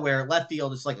out of nowhere, left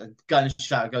field, it's like a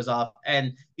gunshot goes off.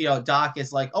 And, Doc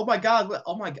is like, oh my God,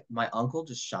 oh my God, my uncle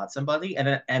just shot somebody. And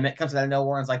then Emmett comes out of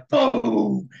nowhere and is like,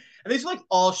 boom. And these are like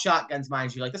all shotguns,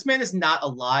 mind you. Like, this man is not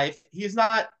alive. He is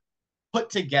not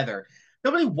put together.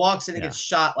 Nobody walks in and yeah, gets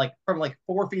shot like from like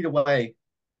 4 feet away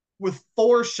with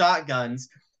four shotguns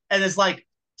and is like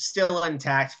still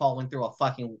intact, falling through a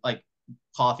fucking like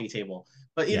coffee table.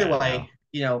 But either yeah, way,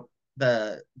 no.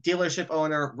 the dealership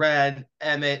owner, Red,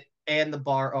 Emmett, and the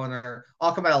bar owner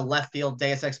all come out of left field,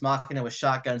 Deus Ex Machina with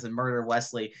shotguns and murder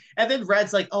Wesley. And then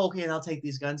Red's like, "Oh, okay, and I'll take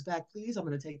these guns back, please. I'm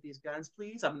gonna take these guns,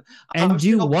 please. I'm And just gonna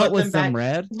do go what put them with them, back."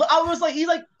 Red? I was like,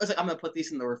 I'm gonna put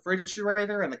these in the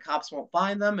refrigerator, and the cops won't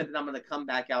find them, and then I'm gonna come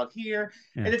back out here,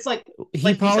 Yeah, and it's he like you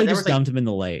said, probably there just was like dumped him in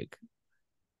the lake.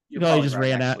 He you're probably probably just right,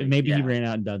 ran out. actually, Maybe he yeah. ran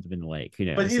out and dumped him in the lake. Who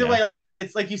But knows? either Yeah. way,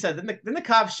 it's like you said. Then the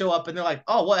cops show up and they're like,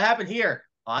 "Oh, what happened here?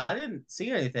 Oh, I didn't see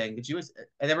anything. Did you?" And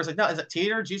everyone's like, "No, is it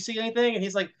Teeter? Did you see anything?" And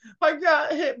he's like, "I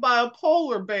got hit by a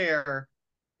polar bear."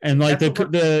 And like That's the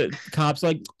what we're. the cops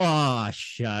like, oh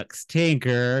shucks,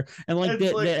 Tinker, and like It's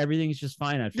that like, everything's just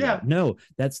fine after yeah, that. No,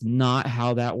 that's not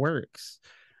how that works.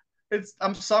 it's.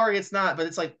 I'm sorry, it's not, but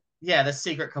it's like, yeah, the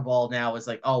secret cabal now is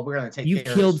like, "Oh, we're gonna take You've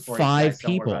care of this killed for you five guys.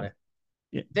 Don't worry about people. it."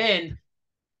 Yeah. Then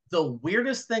the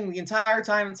weirdest thing the entire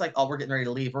time. It's like, oh, we're getting ready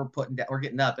to leave. We're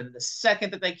getting up. And the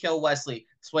second that they kill Wesley,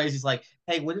 Swayze's like,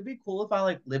 hey, would it be cool if I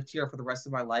like lived here for the rest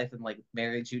of my life and like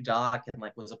married you, Doc, and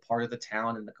like was a part of the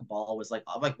town? And the cabal was like,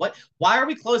 I'm like, what? Why are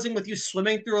we closing with you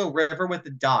swimming through a river with the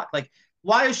Doc? Like,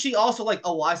 why is she also like,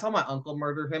 oh, well, I saw my uncle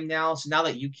murder him now. So now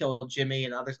that you killed Jimmy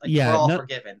and others, like we're Yeah, all no,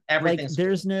 forgiven. like Everything's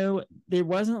cool. there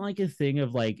wasn't like a thing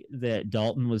of like that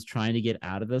Dalton was trying to get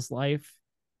out of this life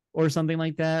or something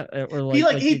like that, or He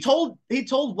like like it, he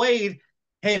told Wade,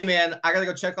 "Hey man, I gotta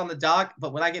go check on the doc,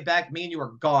 but when I get back, me and you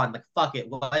are gone. Like fuck it.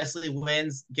 Wesley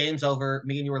wins, game's over.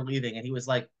 Me and you are leaving." And he was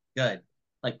like, "Good,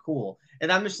 like cool."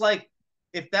 And I'm just like,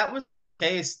 if that was the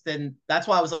case, then that's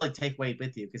why I was like, take Wade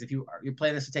with you because if you're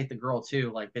planning this to take the girl too,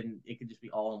 like then it could just be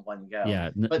all in one go.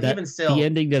 yeah, But that even the still,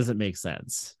 ending doesn't make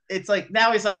sense. it's like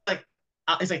now he's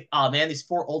like, oh man, these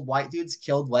four old white dudes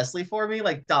killed Wesley for me.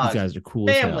 Like, These dog, guys are cool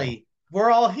as hell. family, we're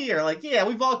all here. Like, yeah,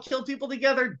 we've all killed people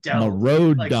together. My Dope.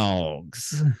 road Like,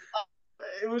 dogs.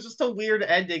 it was just a weird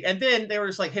ending. And then they were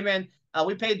just like, hey man,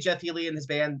 we paid Jeff Healy and his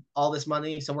band all this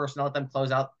money, so we're just gonna let them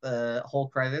close out the whole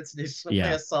credits. And he's just gonna play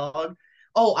Yeah, a song.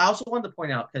 Oh, I also wanted to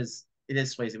point out because it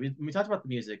is Swayze. We talked about the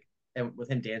music and with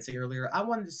him dancing earlier. I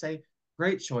wanted to say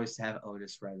great choice to have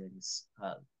Otis Redding's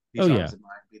Oh "These yeah, Arms of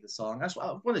Mine" be the song. I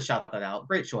want to shout that out.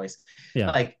 Great choice.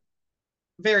 yeah. Like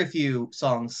very few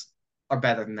songs are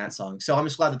better than that song, so I'm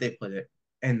just glad that they put it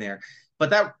in there. But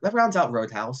that rounds out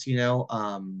Roadhouse.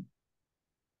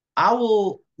 I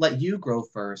will let you go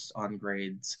first on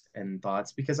grades and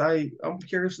thoughts because I'm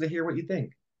curious to hear what you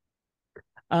think.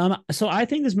 So I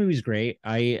think this movie's great.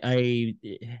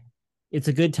 It's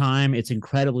a good time. It's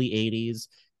incredibly 80s.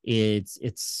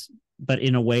 But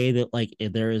in a way that like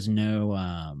there is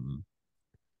no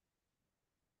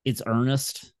it's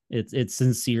earnest. It's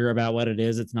sincere about what it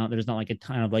is. It's not there's not like a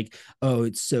ton of like, oh,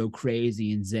 it's so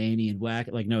crazy and zany and whack.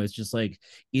 Like, no, it's just like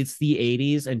it's the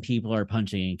 80s and people are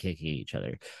punching and kicking each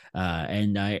other.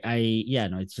 And I yeah,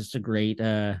 no, it's just a great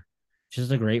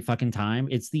fucking time.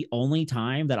 It's the only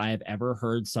time that I have ever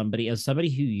heard somebody, as somebody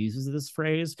who uses this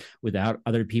phrase without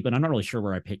other people, and I'm not really sure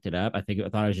where I picked it up. I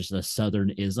thought it was just a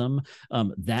Southern ism.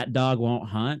 That dog won't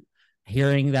hunt.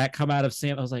 Hearing that come out of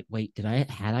Sam, I was like, wait,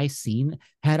 had I seen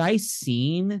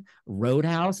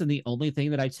Roadhouse, and the only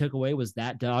thing that I took away was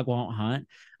that dog won't hunt.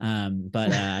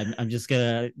 But I'm just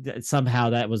gonna somehow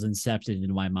that was incepted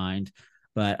into my mind.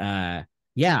 But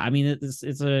yeah, I mean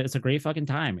it's a great fucking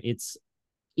time. It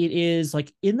is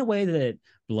like in the way that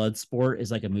Bloodsport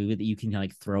is like a movie that you can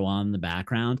like throw on in the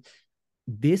background.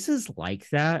 This is like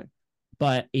that,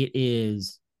 but it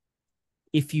is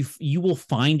if you will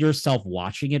find yourself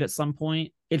watching it at some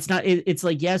point. It's not it's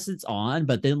like yes, it's on,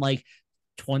 but then like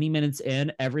 20 minutes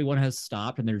in, everyone has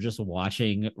stopped and they're just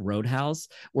watching Roadhouse.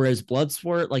 Whereas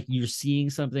Bloodsport, like you're seeing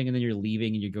something and then you're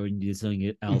leaving and you're going to do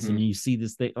something else, and Mm-hmm. you see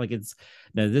this thing like it's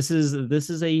no, this is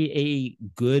a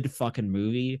good fucking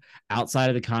movie outside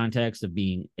of the context of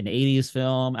being an 80s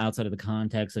film, outside of the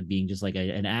context of being just like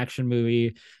an action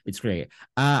movie. It's great.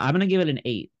 I'm gonna give it an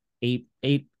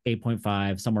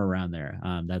 8.5, somewhere around there.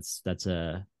 That's what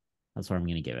I'm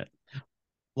gonna give it.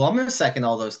 Well, I'm going to second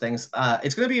all those things.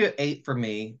 It's going to be an 8 for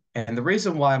me, and the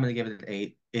reason why I'm going to give it an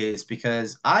 8 is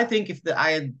because I think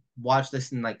I had watched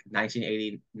this in like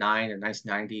 1989 or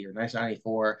 1990 or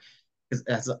 1994, because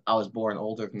as I was born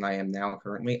older than I am now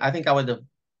currently, I think I would have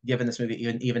given this movie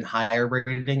even higher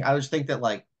rating. I just think that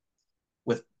like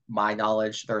with my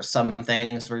knowledge, there are some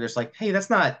things where you're just like, hey, that's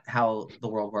not how the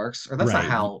world works, or that's not Right.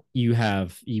 how You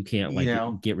can't you like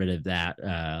know get rid of that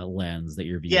lens that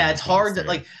you're yeah, viewing it's things hard to through.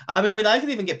 like. I mean, I can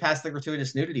even get past the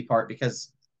gratuitous nudity part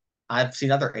because I've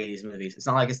seen other 80s movies. It's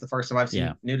not like it's the first time I've Yeah.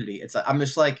 seen nudity. I'm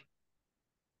just like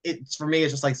it's for me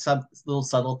it's just like some little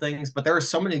subtle things, but there are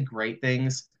so many great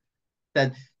things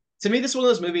that to me this is one of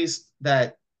those movies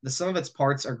that the sum of its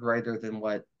parts are greater than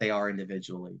what they are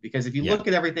individually. Because if you Yeah. look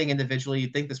at everything individually, you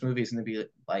think this movie is going to be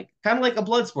like kind of like a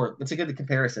blood sport. That's a good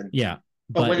comparison. Yeah.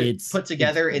 But But when it put it's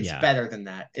together, it's yeah, better than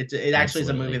that. It actually is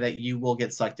a movie absolutely. that you will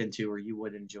get sucked into or you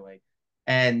would enjoy.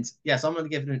 And yes, I'm going to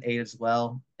give it an 8 as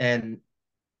well. And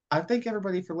I thank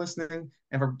everybody for listening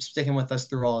and for sticking with us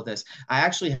through all of this. I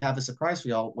actually have a surprise for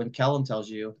y'all when Kellen tells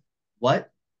you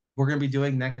what we're going to be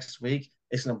doing next week.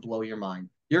 It's going to blow your mind.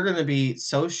 You're going to be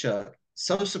so shook,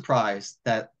 so surprised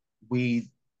that we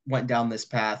went down this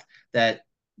path that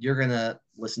you're going to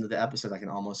listen to the episode. I can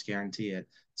almost guarantee it.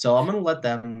 So I'm going to let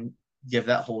them give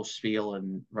that whole spiel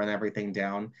and run everything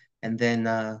down. And then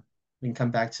we can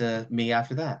come back to me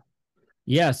after that.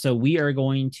 Yeah, so we are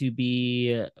going to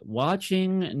be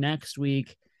watching next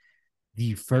week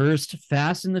the first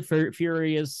Fast and the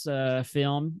Furious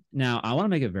film. Now, I want to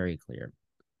make it very clear.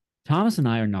 Thomas and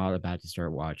I are not about to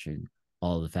start watching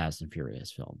all of the Fast and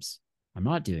Furious films. I'm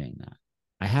not doing that.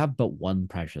 I have but one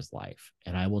precious life,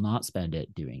 and I will not spend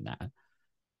it doing that.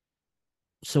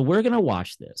 So we're gonna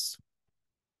watch this,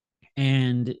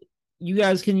 and you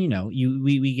guys can,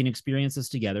 we can experience this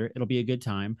together. It'll be a good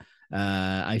time.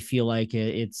 I feel like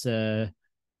it's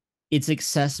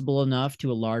accessible enough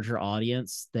to a larger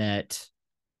audience that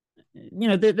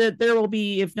there will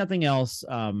be, if nothing else,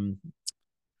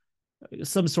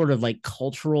 some sort of like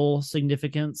cultural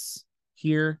significance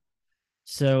here.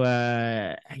 So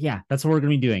yeah, that's what we're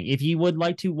going to be doing. If you would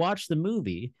like to watch the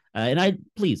movie, and I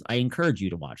encourage you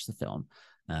to watch the film.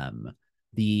 Um,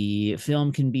 the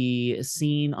film can be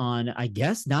seen on, I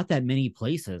guess, not that many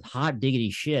places. Hot diggity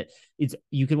shit! It's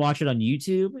you can watch it on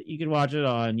YouTube. You can watch it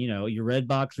on your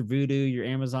Redbox or Vudu, your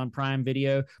Amazon Prime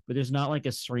Video. But there's not like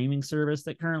a streaming service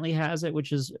that currently has it,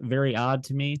 which is very odd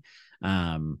to me.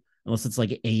 Unless it's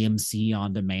like AMC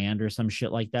on demand or some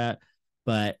shit like that.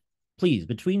 But please,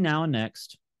 between now and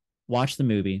next, watch the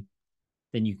movie.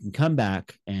 Then you can come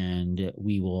back and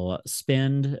we will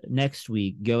spend next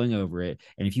week going over it.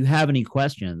 And if you have any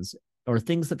questions or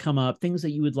things that come up, things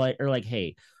that you would like, or like,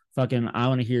 hey, fucking, I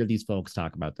want to hear these folks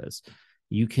talk about this.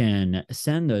 you can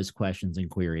send those questions and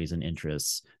queries and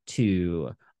interests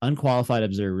to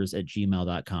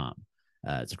unqualifiedobservers@gmail.com.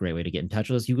 It's a great way to get in touch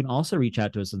with us. You can also reach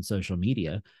out to us on social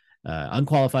media.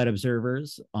 Unqualified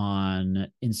Observers on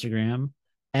Instagram,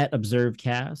 at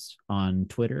ObserveCast on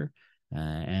Twitter.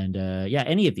 And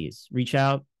any of these, reach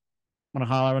out. Want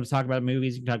to holler, want to talk about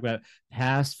movies. You can talk about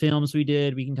past films we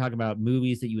did. We can talk about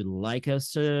movies that you would like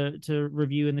us to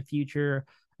review in the future.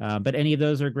 But any of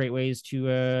those are great ways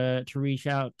to reach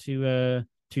out to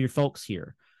your folks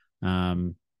here.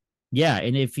 And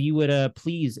if you would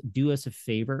please do us a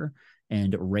favor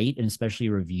and rate and especially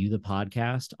review the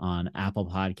podcast on Apple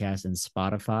Podcasts and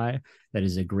Spotify. That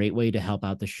is a great way to help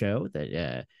out the show.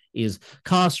 That is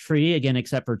cost free, again,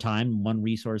 except for time. One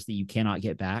resource that you cannot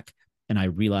get back. And I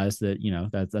realize that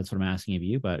that's what I'm asking of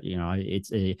you, but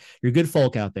you're good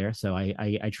folk out there, so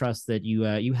I trust that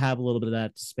you have a little bit of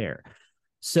that to spare.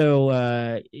 So,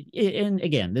 and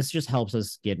again, this just helps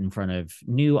us get in front of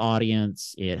new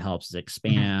audience. It helps us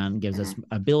expand, gives us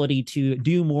ability to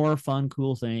do more fun,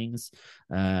 cool things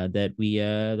that we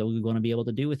want to be able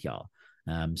to do with y'all.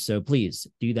 So please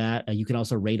do that. You can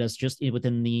also rate us just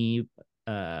within the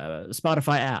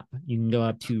Spotify app. You can go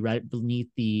up to right beneath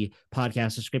the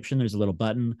podcast description. There's a little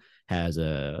button, has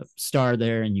a star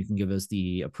there, and you can give us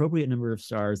the appropriate number of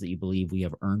stars that you believe we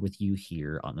have earned with you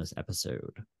here on this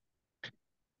episode.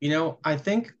 I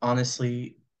think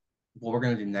honestly, what we're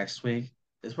going to do next week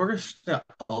is we're just going to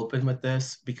open with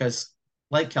this because,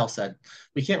 like Kel said,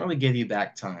 we can't really give you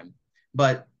back time.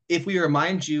 But if we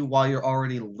remind you while you're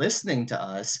already listening to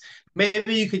us,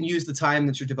 maybe you can use the time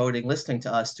that you're devoting listening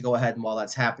to us to go ahead and while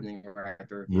that's happening right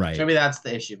after review. Right. So maybe that's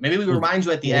the issue. Maybe we remind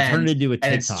you at the end. We'll turn it into a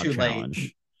and it's TikTok too challenge.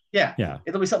 late. Yeah.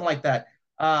 It'll be something like that.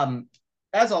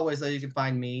 As always, though, you can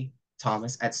find me,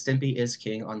 Thomas, at Stimpy is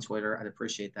King on Twitter. I'd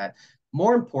appreciate that.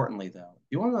 More importantly, though, if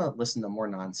you want to listen to more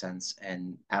nonsense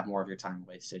and have more of your time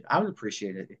wasted, I would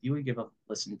appreciate it if you would give a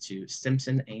listen to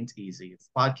Stimson Ain't Easy. It's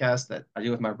a podcast that I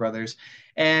do with my brothers,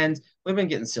 and we've been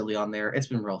getting silly on there. It's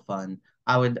been real fun.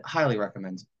 I would highly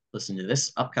recommend listening to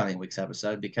this upcoming week's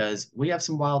episode because we have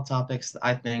some wild topics that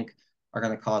I think are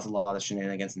going to cause a lot of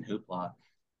shenanigans and hoopla.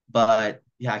 But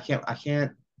yeah, I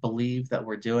can't believe that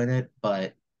we're doing it,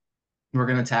 but we're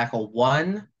going to tackle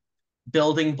one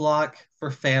building block for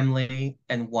family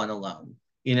and one alone,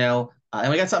 and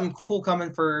we got something cool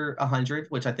coming for 100,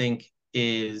 which I think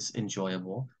is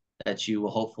enjoyable, that you will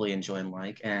hopefully enjoy and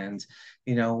like. And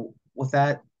with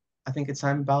that, I think it's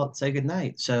time about say good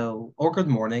night, or good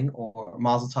morning, or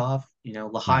mazel tov,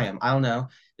 l'chaim. I don't know,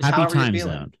 just happy however time you're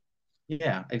feeling. zone.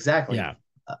 Yeah, exactly. Yeah.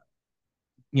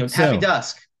 Happy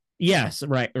dusk. Yes,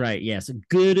 right. Yes,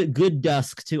 good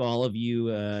dusk to all of you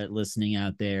listening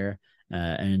out there.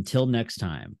 And until next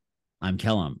time, I'm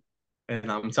Kellum.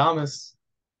 And I'm Thomas.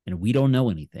 And we don't know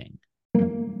anything.